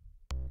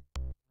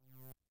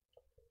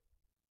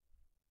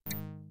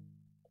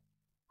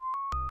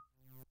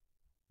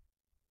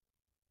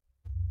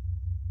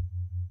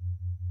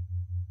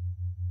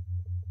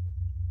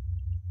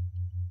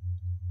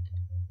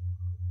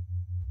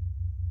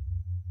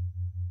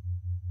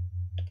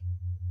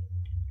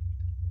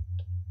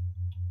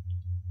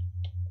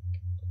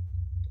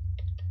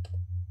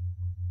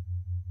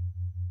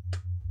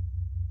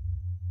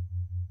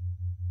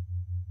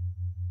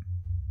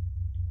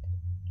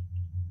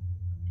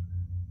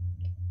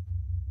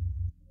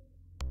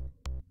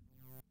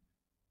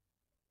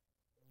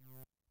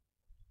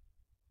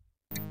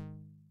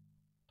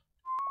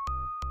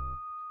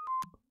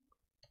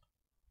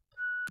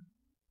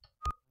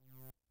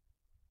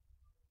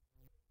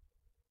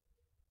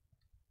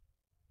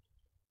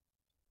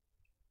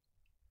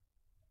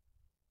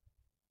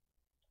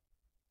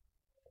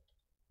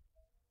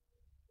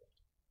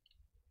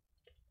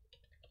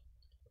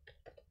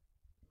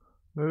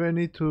 Maybe I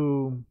need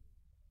to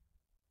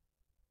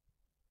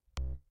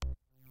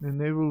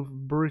enable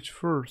bridge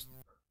first.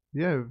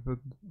 Yeah, but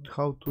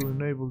how to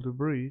enable the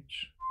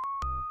bridge?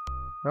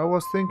 I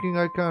was thinking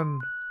I can...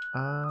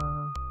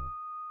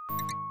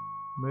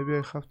 maybe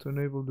I have to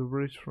enable the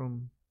bridge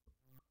from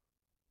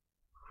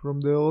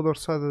the other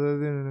side that I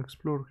didn't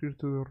explore, here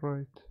to the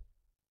right.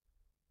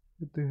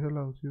 Get the hell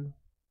out, you.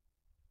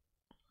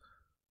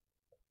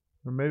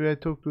 Or maybe I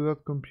talk to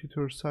that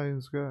computer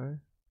science guy.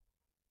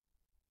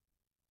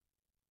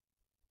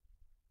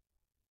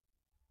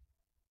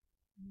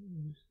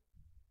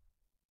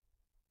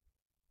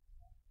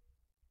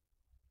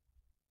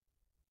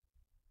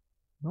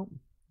 No,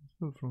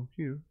 it's not from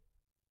here.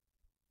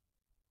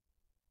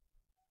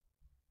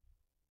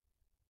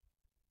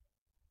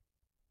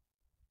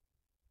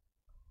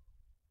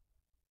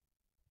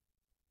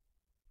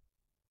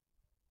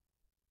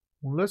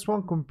 Unless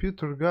one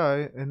computer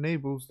guy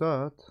enables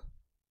that.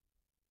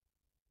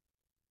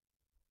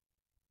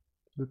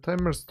 The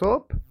timer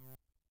stop?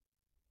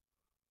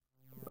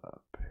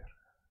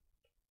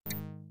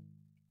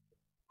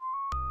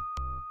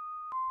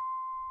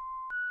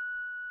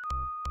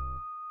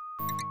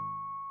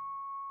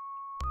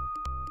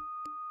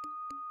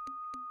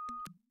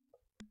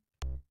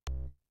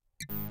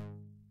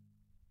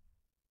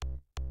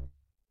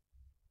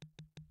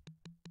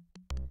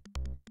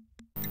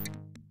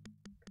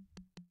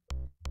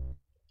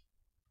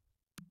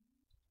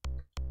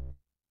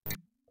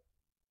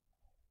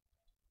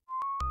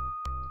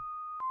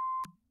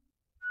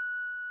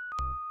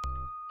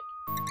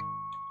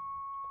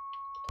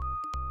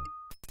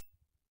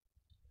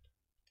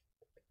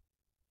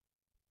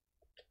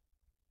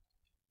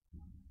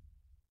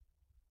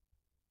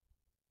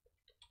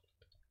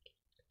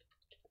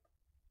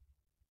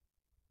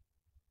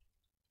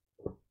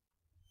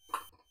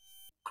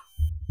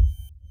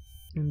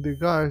 In the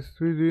guys,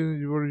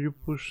 really where you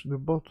push the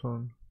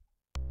button.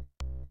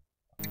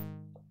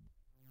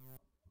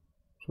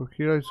 So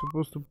here I'm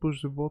supposed to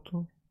push the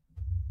button?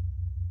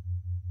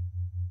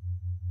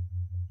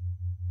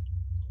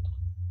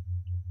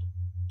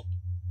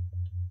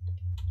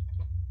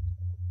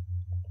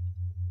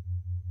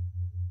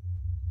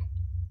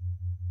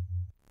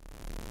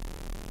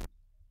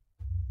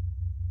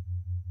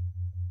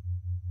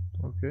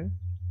 Okay.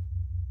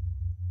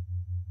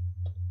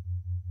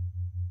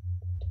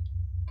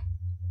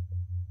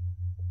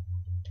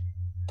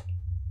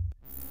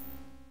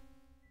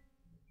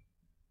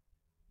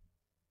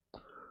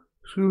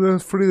 So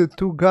let's free the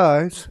two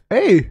guys.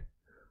 Hey!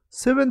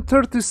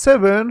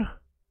 7:37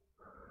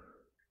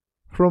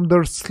 from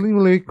their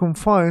slimly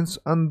confines,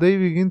 and they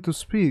begin to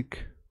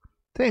speak.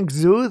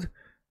 Thanks, dude.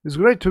 It's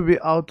great to be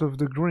out of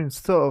the green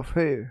stuff.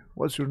 Hey,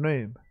 what's your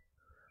name?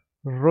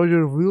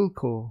 Roger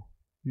Wilco,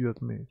 you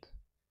admit.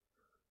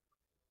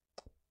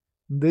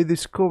 They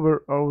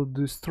discover our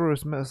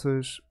distress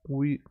message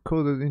we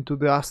coded into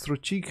the Astro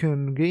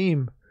Chicken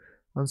game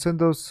and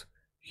sent us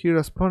here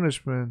as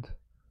punishment.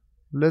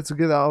 Let's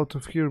get out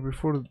of here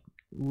before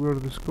we're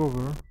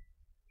discovered.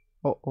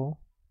 Uh-oh.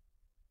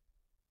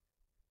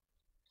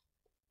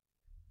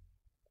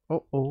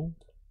 Uh-oh.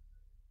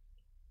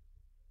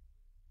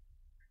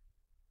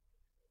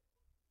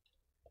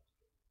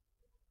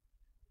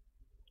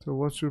 So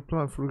what's your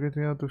plan for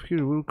getting out of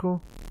here,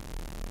 Wilco?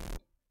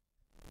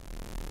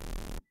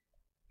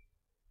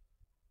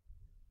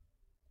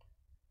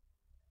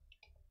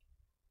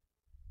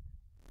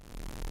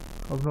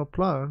 Have no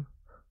plan.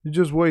 You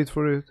just wait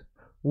for it.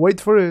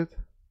 Wait for it.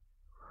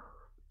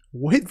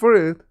 Wait for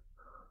it.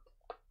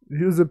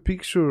 Here's a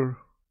picture.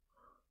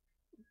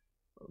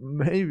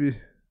 Maybe.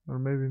 Or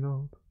maybe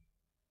not.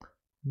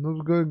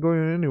 Not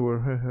going anywhere.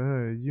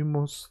 Hey, you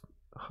must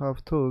have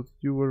thought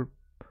you were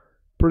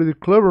pretty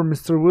clever,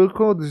 Mr.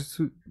 Wilco,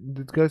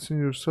 disguising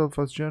yourself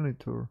as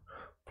janitor.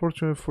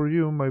 Fortunately for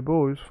you, my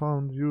boys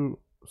found you.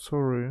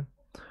 Sorry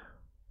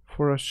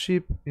For a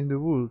sheep in the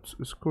woods,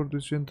 escort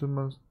this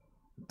gentleman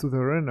to the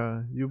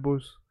arena. You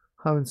boys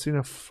haven't seen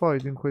a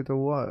fight in quite a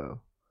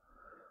while.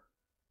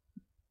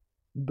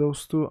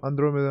 Those two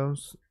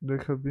andromedians, they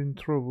have been in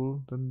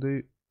trouble, then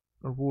they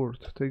are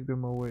worth. Take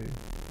them away.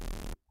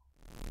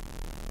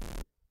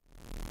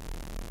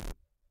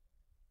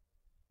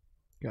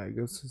 Yeah, I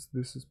guess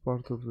this is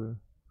part of the...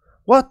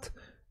 What?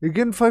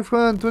 Again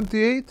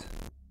 528?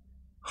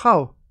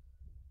 How?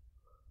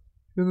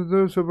 You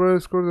know,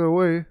 surprise scored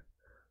away.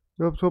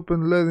 You have to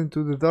open led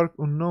into the dark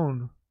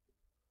unknown.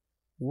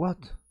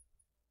 What?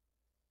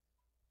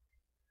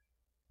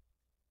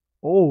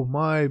 Oh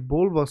my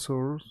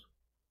Bulbasaurs.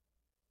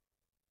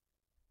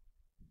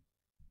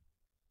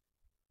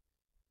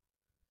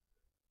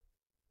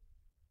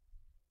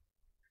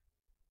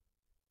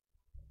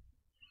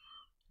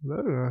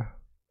 There.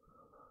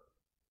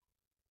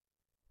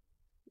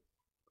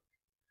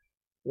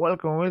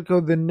 Welcome,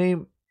 welcome. The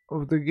name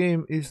of the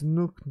game is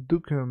Nuke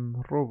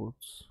Dukem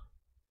Robots.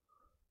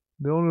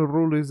 The only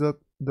rule is that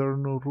there are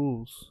no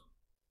rules.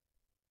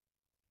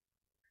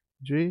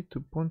 J to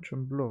punch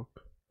and block.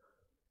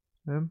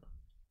 M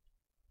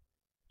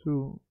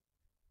to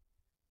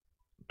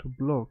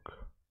block.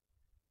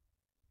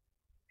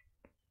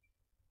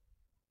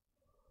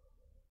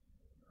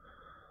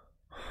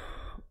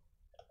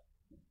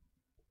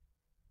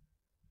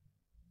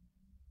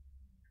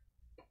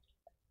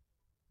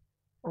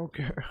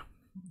 Okay.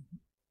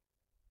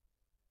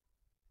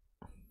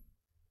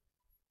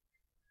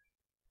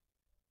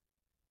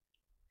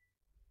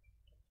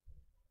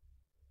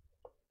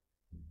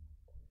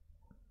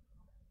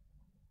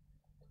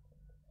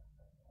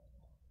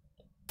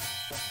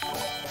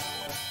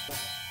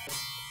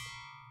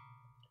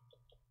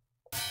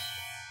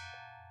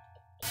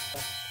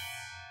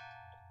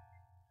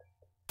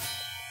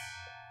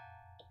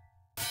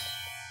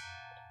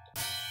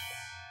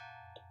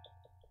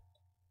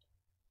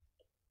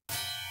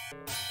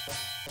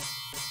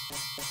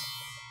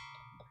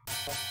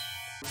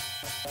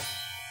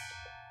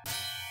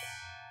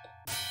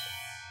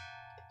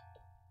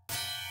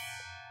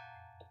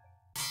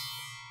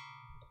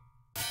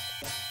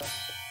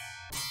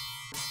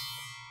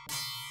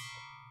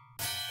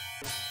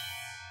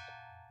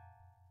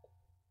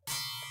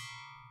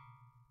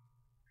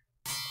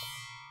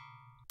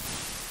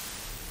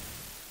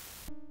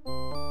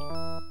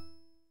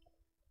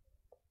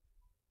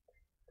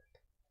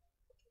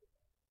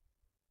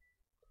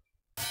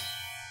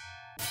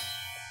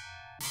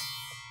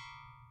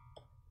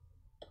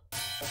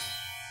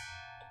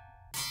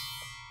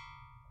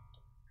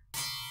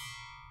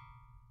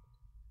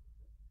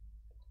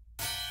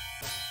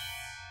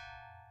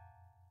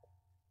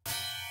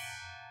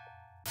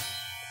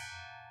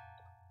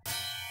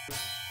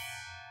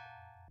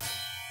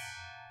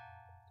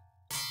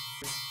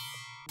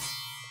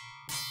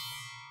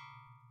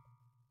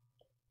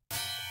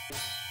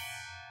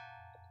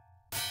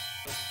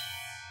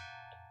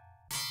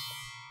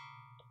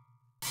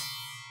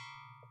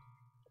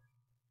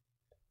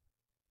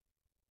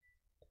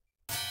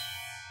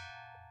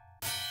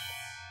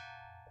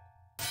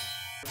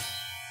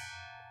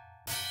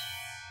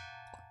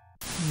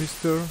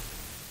 Mister,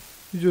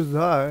 you just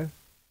died.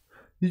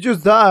 You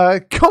just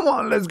died. Come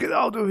on, let's get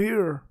out of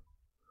here.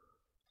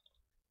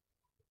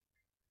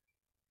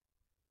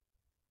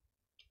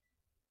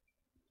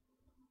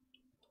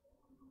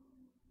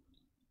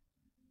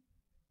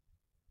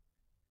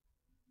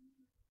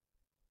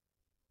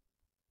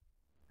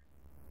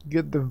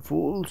 Get them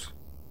fools.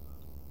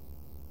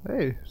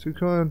 Hey,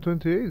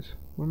 628.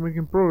 We're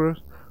making progress.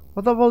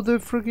 What about the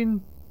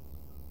freaking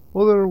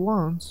other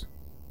ones?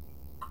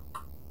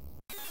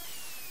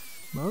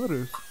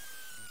 Madres.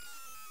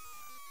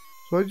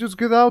 So I just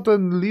get out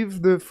and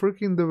leave the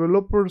freaking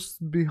developers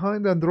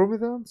behind,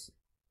 Andromedans?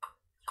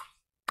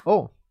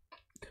 Oh.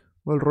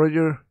 Well,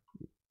 Roger,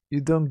 you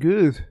done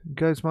good.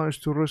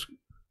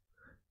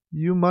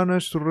 You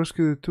managed to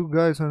rescue the two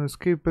guys and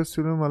escape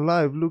Pestilum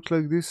alive. Looks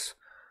like this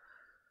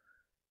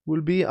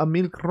will be a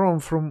milk run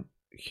from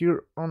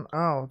here on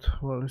out.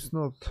 Well, it's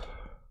not.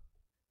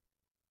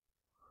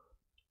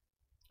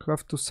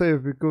 Have to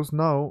save because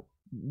now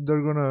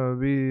they're gonna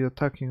be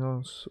attacking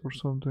us or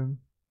something.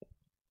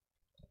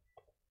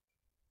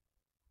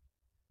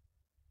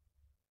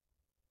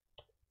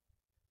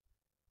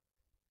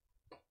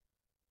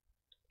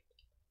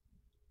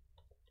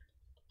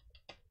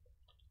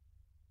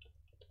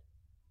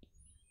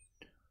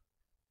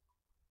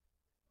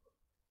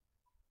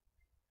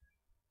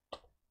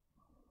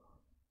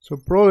 So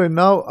probably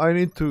now I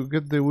need to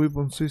get the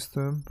weapon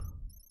system.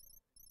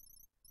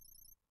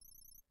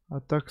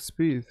 Attack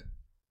speed.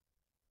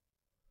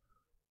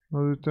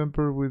 Now you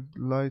temper with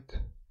light.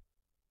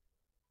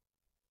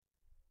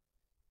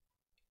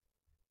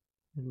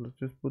 Let's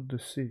just put the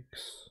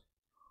 6.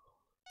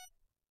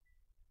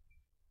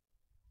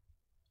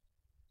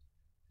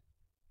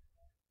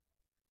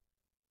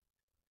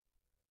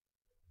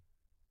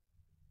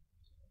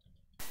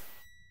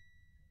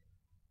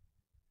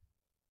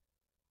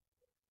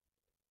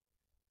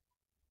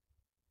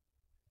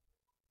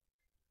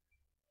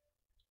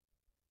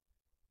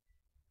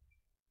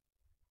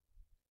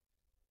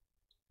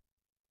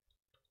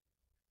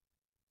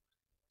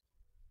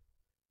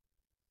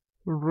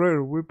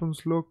 Rare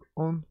weapons lock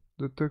on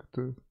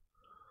detected.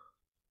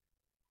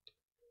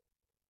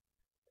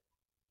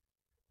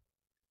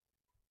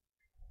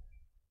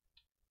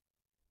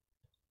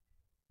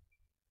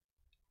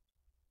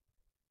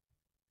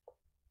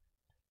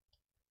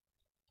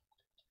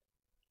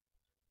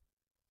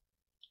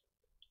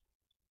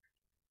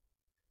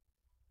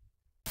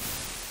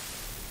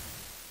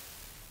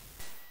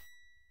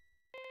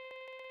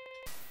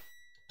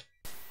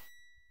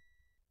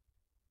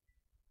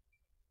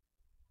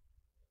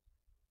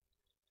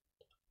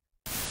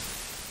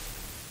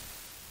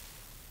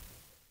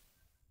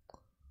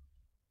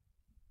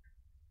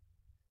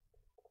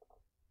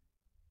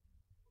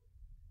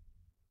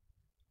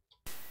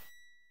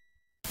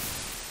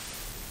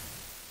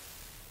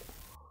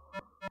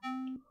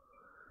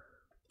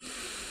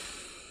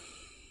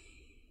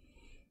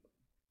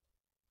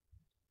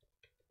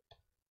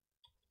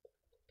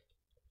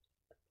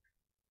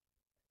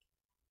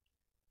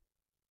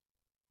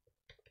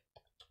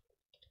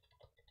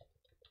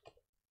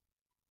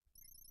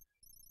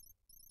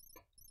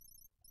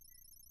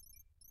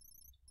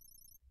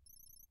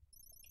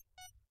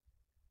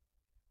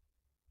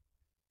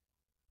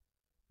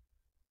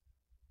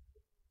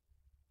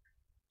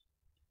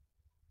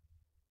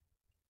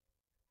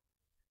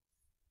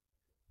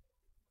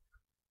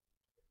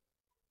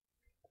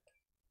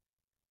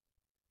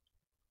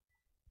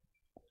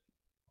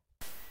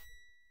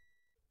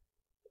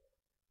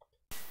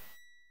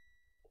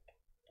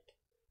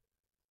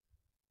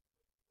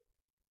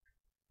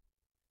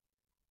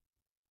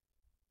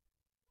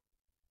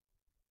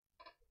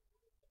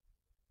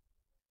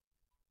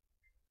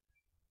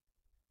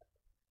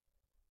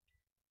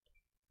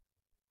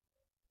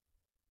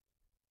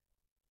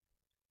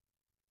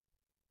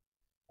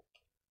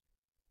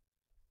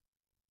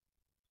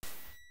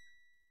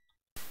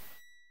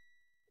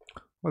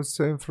 What's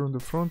same from the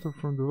front or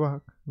from the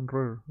back? And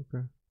rare,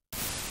 okay.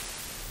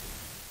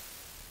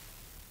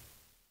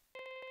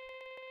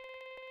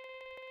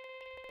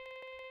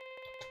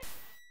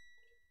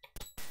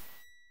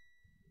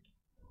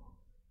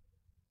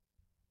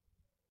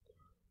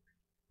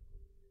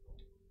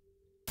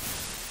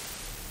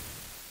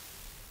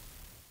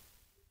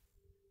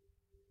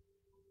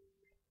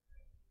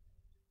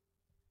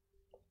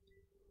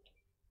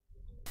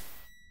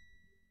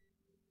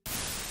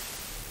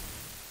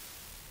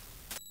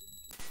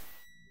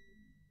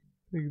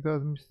 Take that,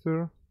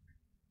 mister.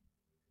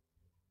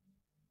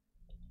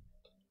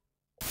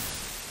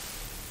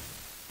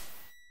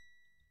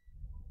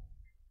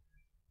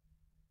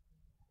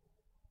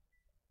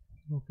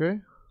 Okay.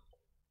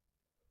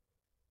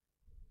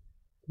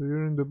 So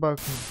you're in the back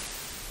now.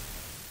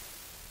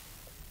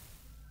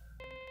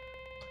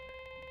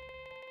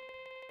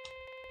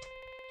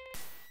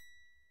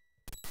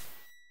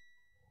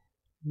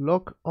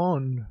 Lock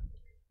on.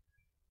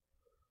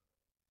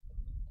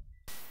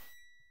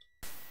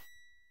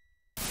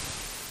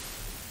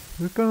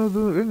 We cannot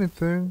do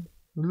anything.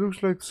 It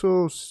looks like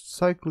so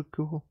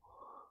cyclical.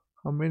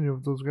 How many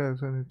of those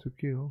guys I need to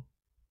kill?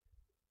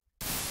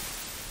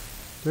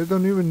 They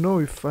don't even know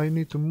if I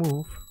need to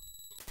move.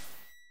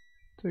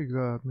 Take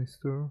that,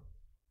 mister.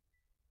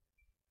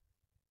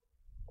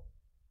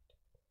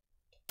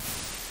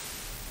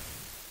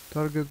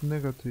 Target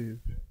negative.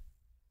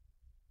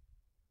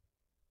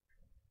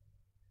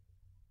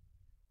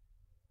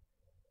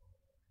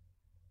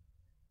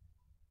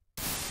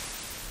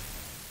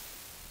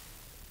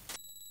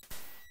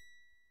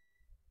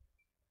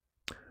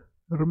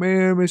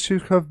 Remaining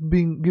ships have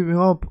been giving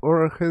up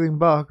or are heading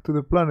back to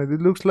the planet.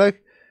 It looks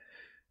like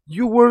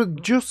you were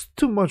just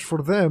too much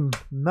for them.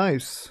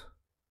 Nice.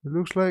 It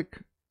looks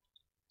like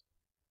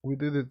we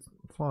did it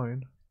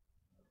fine.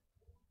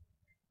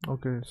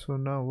 Okay, so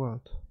now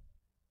what?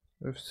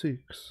 F6.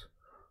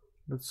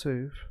 Let's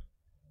save.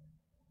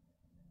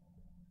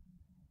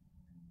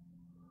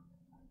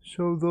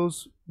 Show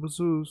those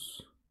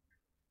bazzoos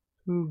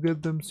to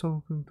get them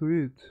something to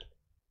eat.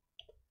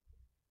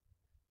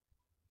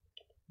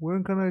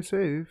 When can I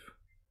save?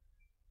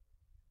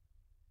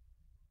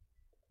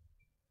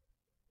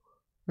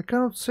 I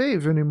cannot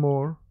save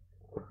anymore.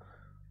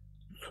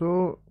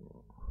 So,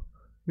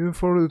 even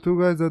for the two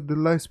guys that the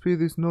light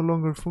speed is no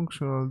longer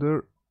functional,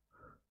 they're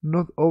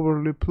not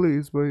overly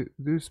pleased by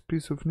this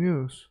piece of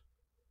news.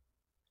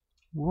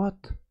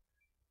 What?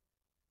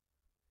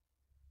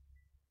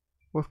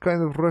 What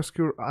kind of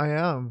rescuer I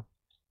am?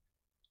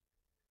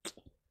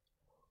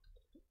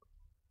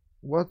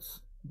 What's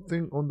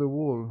thing on the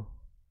wall?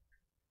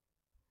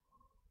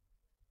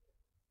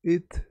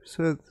 It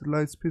said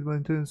Lightspeed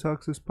maintenance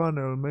access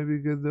panel. Maybe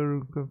get there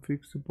and can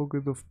fix the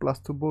pocket of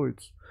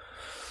plastoboids.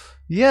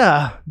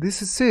 Yeah,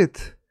 this is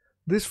it.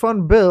 This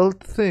fun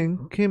belt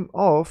thing came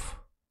off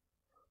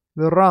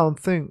the round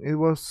thing. It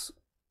was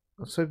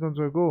a second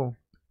ago.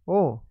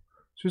 Oh,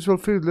 she's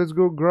fulfilled. Let's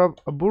go grab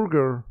a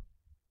burger.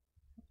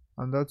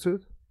 And that's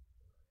it.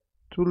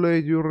 Too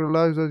late. You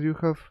realize that you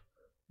have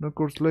no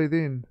course laid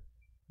in.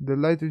 The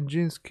light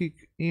engines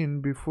kick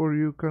in before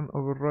you can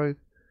override.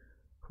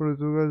 For the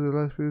two guys, the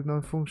light speed is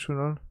not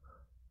functional.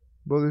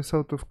 Body's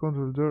out of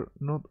control. They're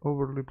not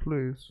overly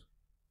pleased.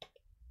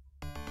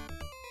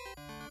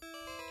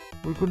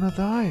 We're gonna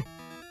die.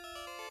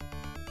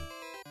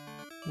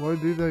 Why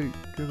did I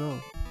get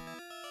out?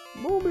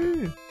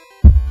 Mommy!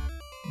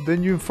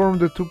 Then you inform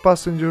the two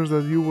passengers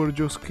that you were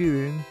just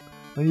kidding,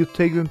 and you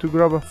take them to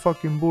grab a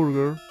fucking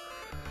burger.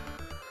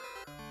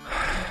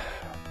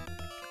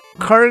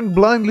 Carrying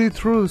blindly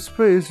through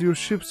space, your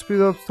ship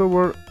speeds up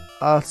toward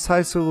a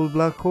sizable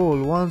black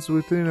hole. Once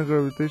within a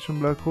gravitational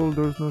black hole,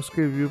 there's no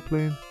escape. You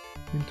plane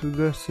into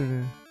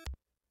destiny.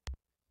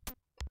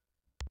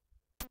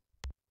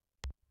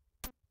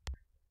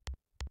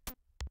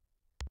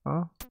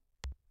 Huh?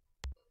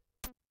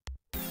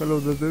 Hello,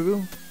 the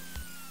devil?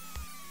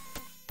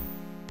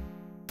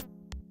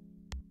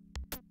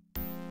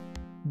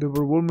 The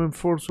overwhelming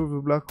force of the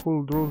black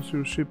hole draws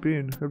your ship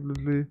in,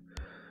 helplessly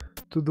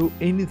to do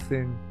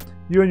anything.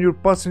 You and your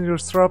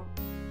passengers trap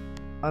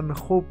and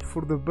hope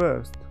for the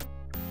best.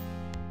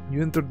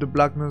 You enter the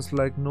blackness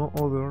like no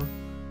other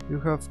you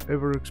have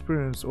ever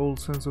experienced. All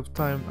sense of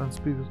time and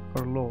speed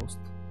are lost.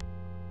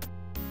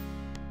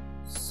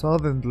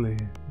 Suddenly,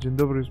 dzień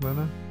dobry,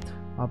 zmiana.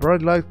 A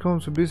bright light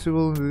comes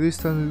visible in the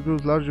distance. It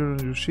grows larger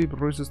and your ship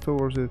races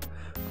towards it.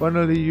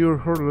 Finally, you're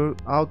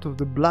hurled out of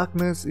the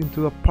blackness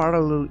into a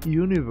parallel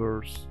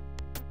universe.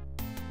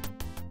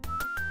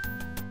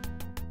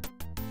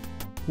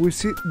 We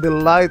see the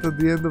light at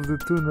the end of the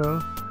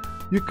tunnel.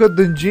 You cut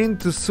the engine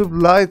to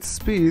sub-light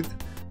speed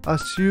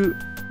as you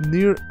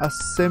near a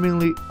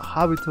seemingly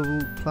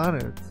habitable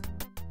planet.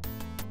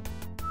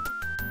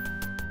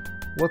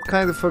 What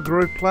kind of a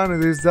great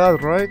planet is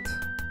that, right?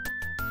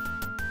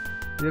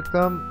 Jak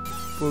tam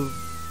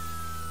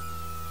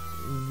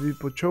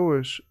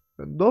wypocząłeś?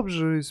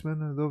 Dobrze jest,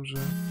 man, dobrze.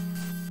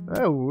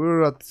 Oh,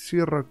 we're at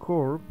Sierra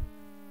Corp.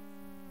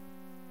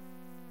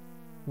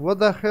 What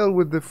the hell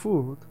with the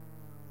food?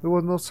 There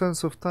was no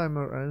sense of time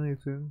or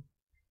anything.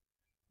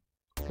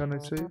 Can I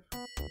save?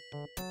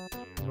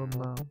 Not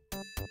now.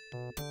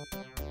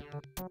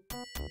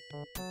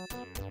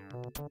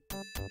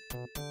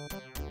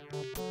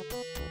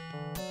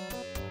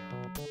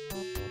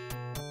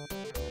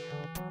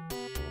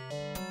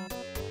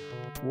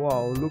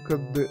 Wow, look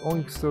at the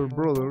Oinkster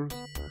brothers.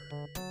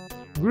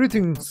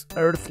 Greetings,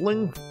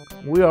 Earthling.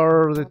 We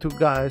are the two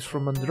guys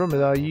from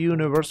Andromeda,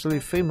 universally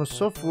famous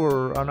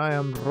software, and I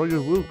am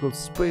Roger Wilcox,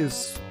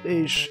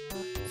 space-age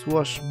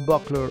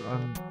swashbuckler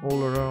and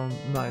all-around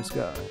nice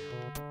guy.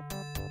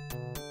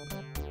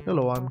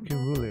 Hello, I'm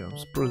Kim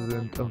Williams,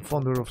 president and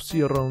founder of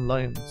Sierra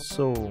Online.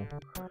 So,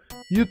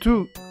 you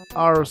two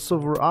are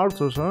software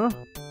artists, huh?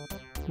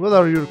 What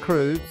are your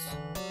credits?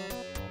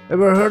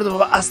 Ever heard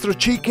of Astro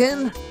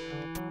Chicken?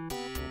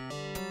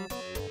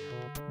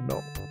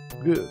 No.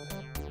 Good.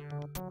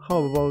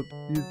 How about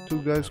you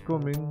two guys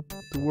coming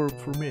to work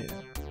for me?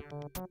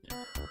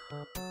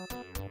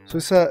 So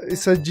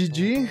it's a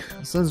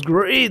GG? Sounds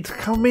great!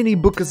 How many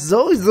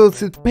Bukazoids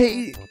does it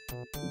pay?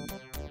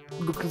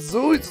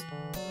 Bukazoids?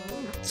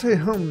 Say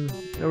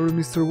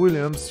Mr.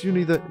 Williams, you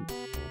need a...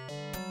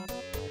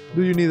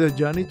 Do you need a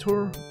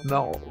janitor?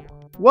 No.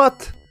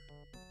 What?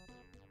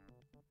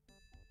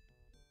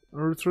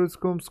 Our threat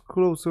comes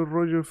closer,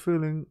 Roger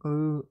feeling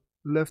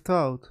left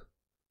out.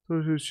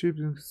 Roger ship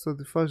in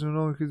satisfaction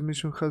knowing his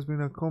mission has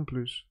been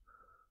accomplished.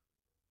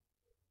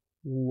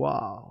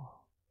 Wow.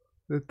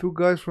 The two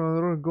guys from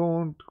Andromeda go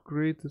on to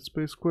create a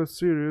Space Quest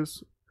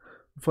series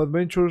of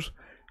adventures,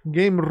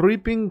 game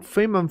reaping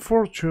fame and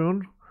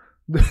fortune.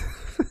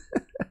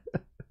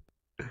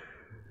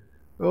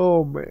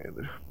 Oh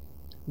man.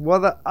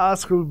 What a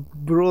asshole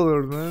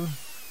brother, man.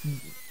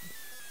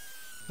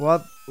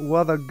 What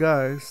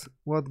guys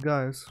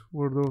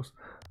were those?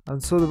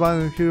 And so the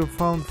Biden hero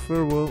found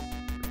farewell.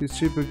 His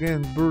ship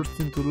again burst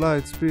into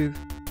light speed,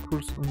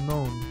 course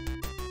unknown.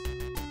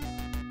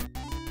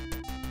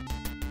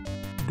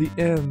 The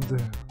end.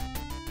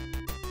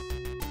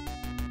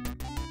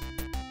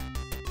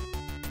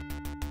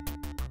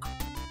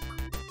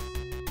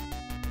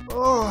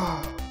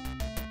 Oh.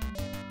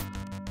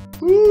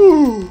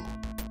 Ooh.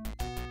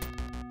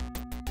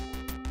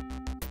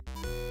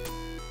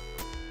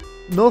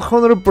 Not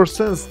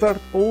 100%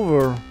 start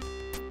over.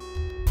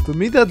 To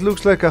me that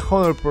looks like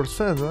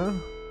 100%, huh?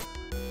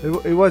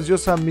 It was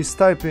just a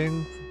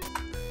mistyping.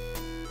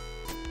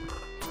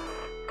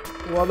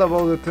 What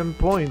about the 10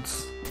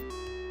 points?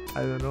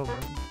 I don't know,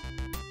 man.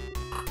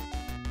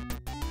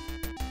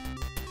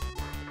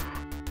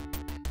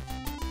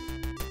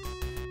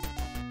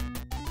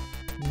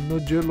 No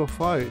jello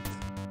fight.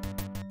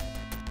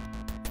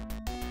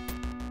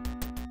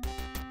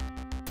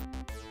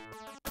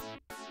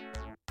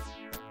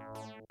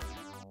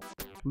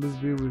 Please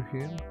be with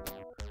him.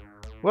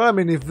 Well, I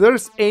mean, if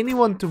there's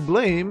anyone to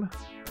blame,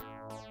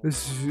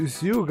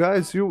 it's you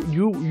guys.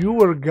 You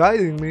were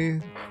guiding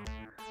me.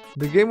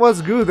 The game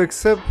was good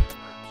except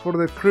for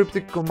the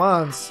cryptic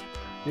commands.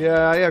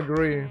 Yeah, I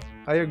agree.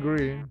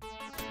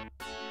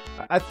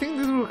 I think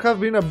this would have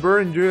been a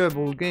very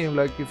enjoyable game,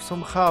 like if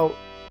somehow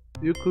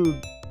you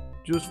could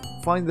just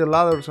find the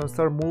ladders and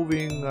start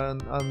moving,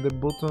 and the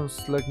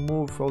buttons like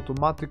move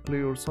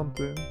automatically or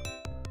something.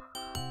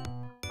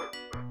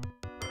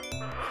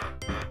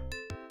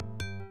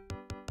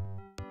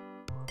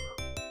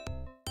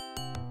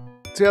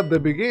 See, at the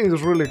beginning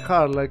it's really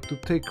hard, like to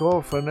take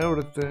off and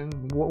everything.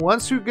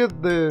 Once you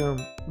get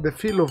the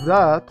feel of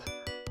that,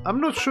 I'm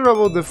not sure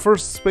about the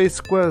first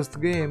Space Quest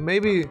game.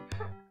 Maybe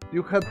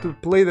you had to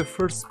play the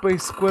first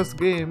Space Quest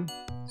game,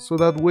 so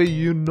that way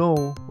you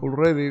know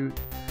already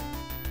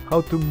how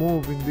to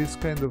move in this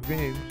kind of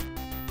games.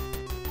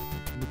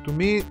 But to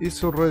me,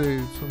 it's already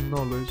some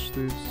knowledge,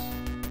 this.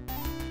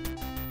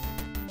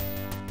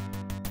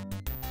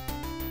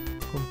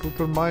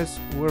 Computer mice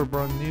were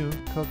brand new,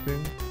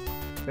 cutting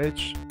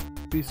edge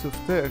piece of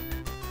tech.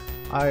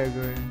 I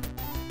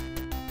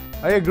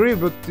agree,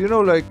 but you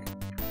know, like,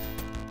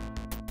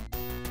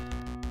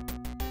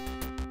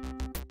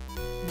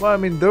 well, I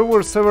mean, there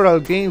were several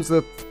games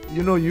that,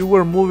 you know, you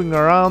were moving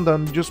around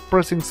and just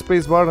pressing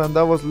spacebar and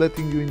that was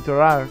letting you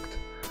interact.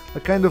 A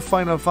kind of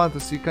Final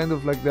Fantasy, kind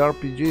of like the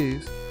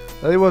RPGs.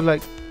 That it was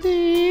like,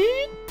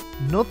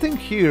 nothing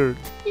here.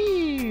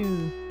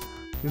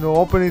 You know,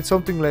 opening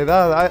something like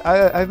that.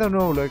 I don't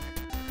know, like.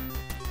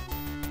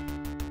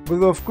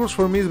 But of course,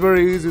 for me, it's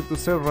very easy to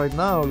say right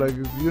now. Like,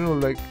 you know,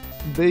 like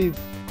they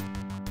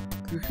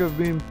have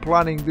been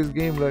planning this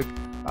game like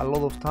a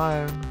lot of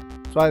time.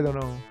 So I don't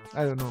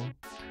know.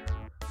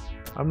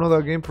 I'm not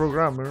a game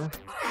programmer,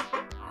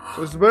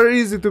 so it's very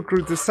easy to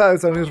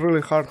criticize and it's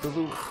really hard to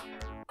do.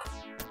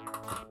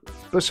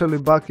 Especially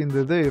back in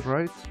the day,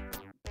 right?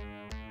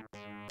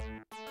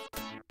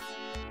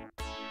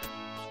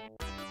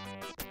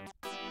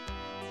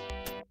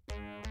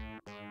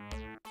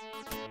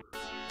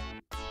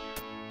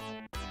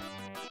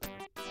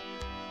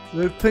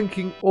 They're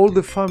thanking all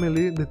the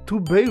family, the 2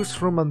 babes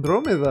from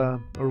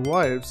Andromeda, or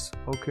wives,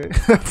 okay,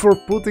 for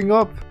putting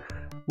up,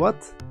 what?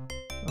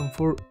 And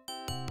for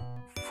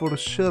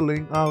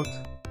shelling out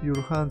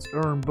your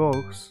hands-earned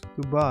bucks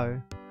to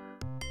buy.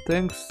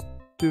 Thanks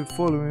to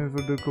following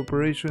for the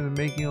cooperation and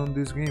making on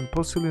this game,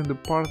 possibly in the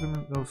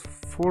Department of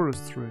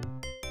Forestry.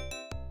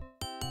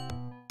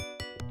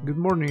 Good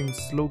morning,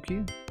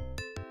 Slowkey.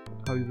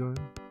 How you doing?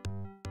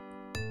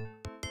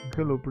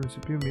 Hello,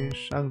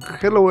 Principiumish, and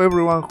hello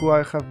everyone who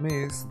I have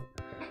missed.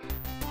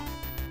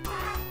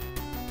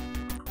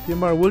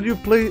 TMR, will you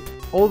play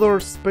other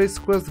Space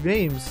Quest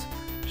games?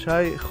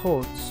 Shy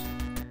Hots.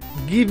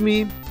 Give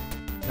me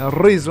a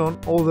reason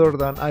other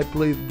than I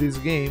played this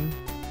game.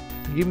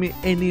 Give me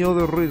any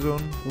other reason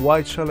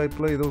why shall I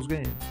play those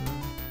games.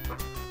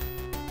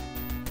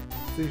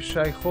 See,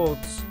 Shy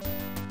Hots.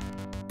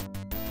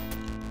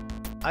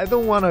 I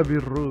don't wanna be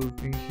rude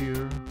in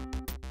here.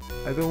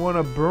 I don't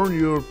wanna burn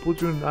you or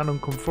put you in an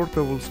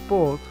uncomfortable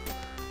spot.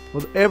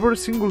 But every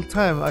single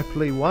time I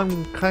play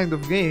one kind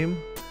of game,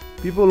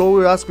 people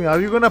always ask me, are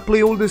you gonna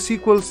play all the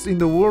sequels in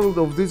the world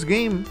of this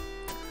game?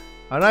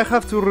 And I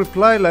have to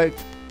reply like,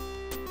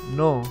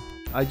 no,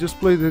 I just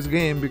play this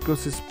game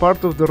because it's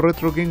part of the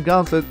Retro Game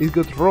Gauntlet, it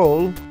got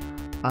rolled,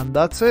 and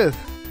that's it.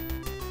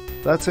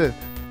 That's it.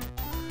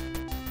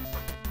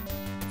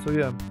 So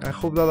yeah, I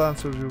hope that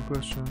answers your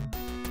question.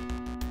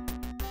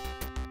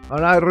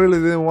 And I really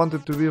didn't want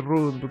it to be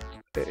rude, but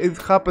it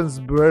happens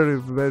very,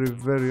 very,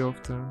 very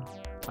often.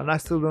 And I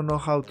still don't know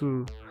how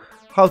to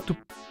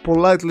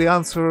politely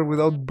answer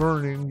without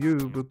burning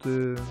you, but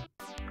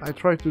I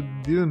try to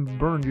didn't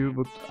burn you,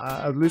 but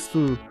at least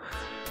to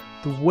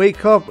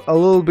wake up a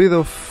little bit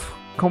of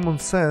common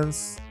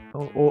sense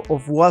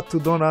of what to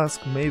don't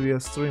ask maybe a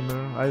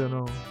streamer, I don't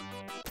know.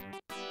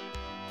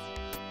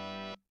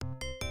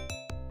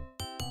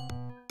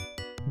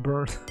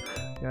 Burn.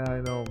 Yeah, I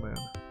know, man.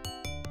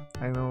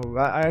 I know.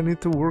 I need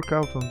to work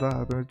out on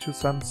that.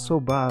 I'm so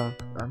bad.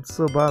 I'm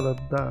so bad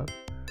at that.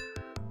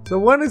 So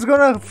when it's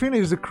gonna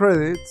finish the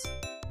credits?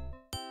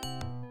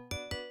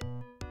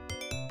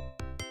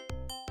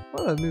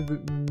 Well, that means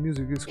the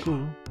music is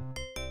cool.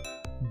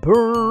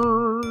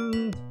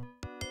 Burn.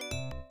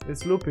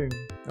 It's looping.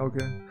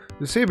 Okay.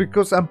 You see,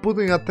 because I'm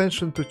putting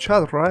attention to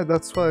chat, right?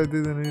 That's why I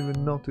didn't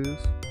even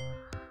notice.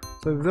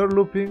 So if they're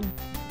looping.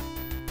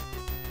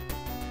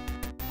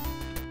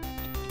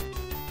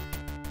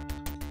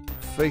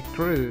 Fake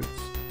credits.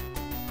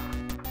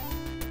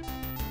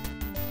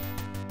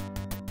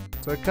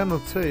 So I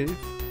cannot save.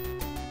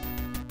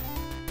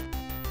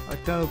 I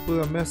cannot put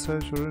a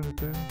message or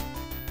anything.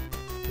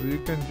 So you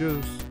can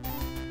just...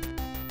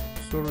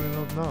 Sorry,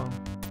 not now.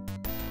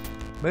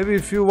 Maybe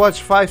if you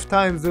watch 5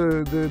 times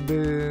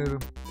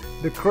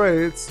the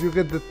credits, you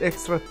get the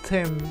extra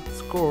 10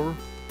 score.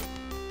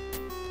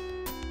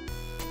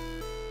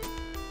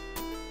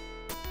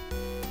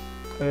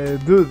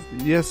 Dude,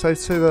 yes, I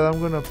say that I'm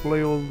gonna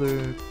play all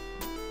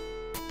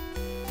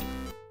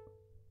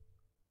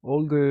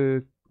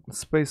the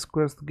Space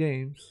Quest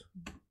games.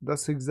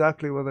 That's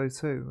exactly what I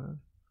say, man.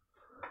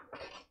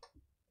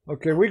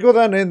 Okay, we got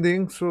an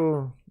ending,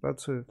 so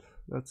that's it.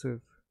 That's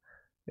it.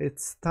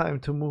 It's time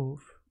to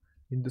move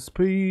in the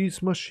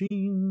space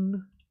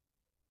machine.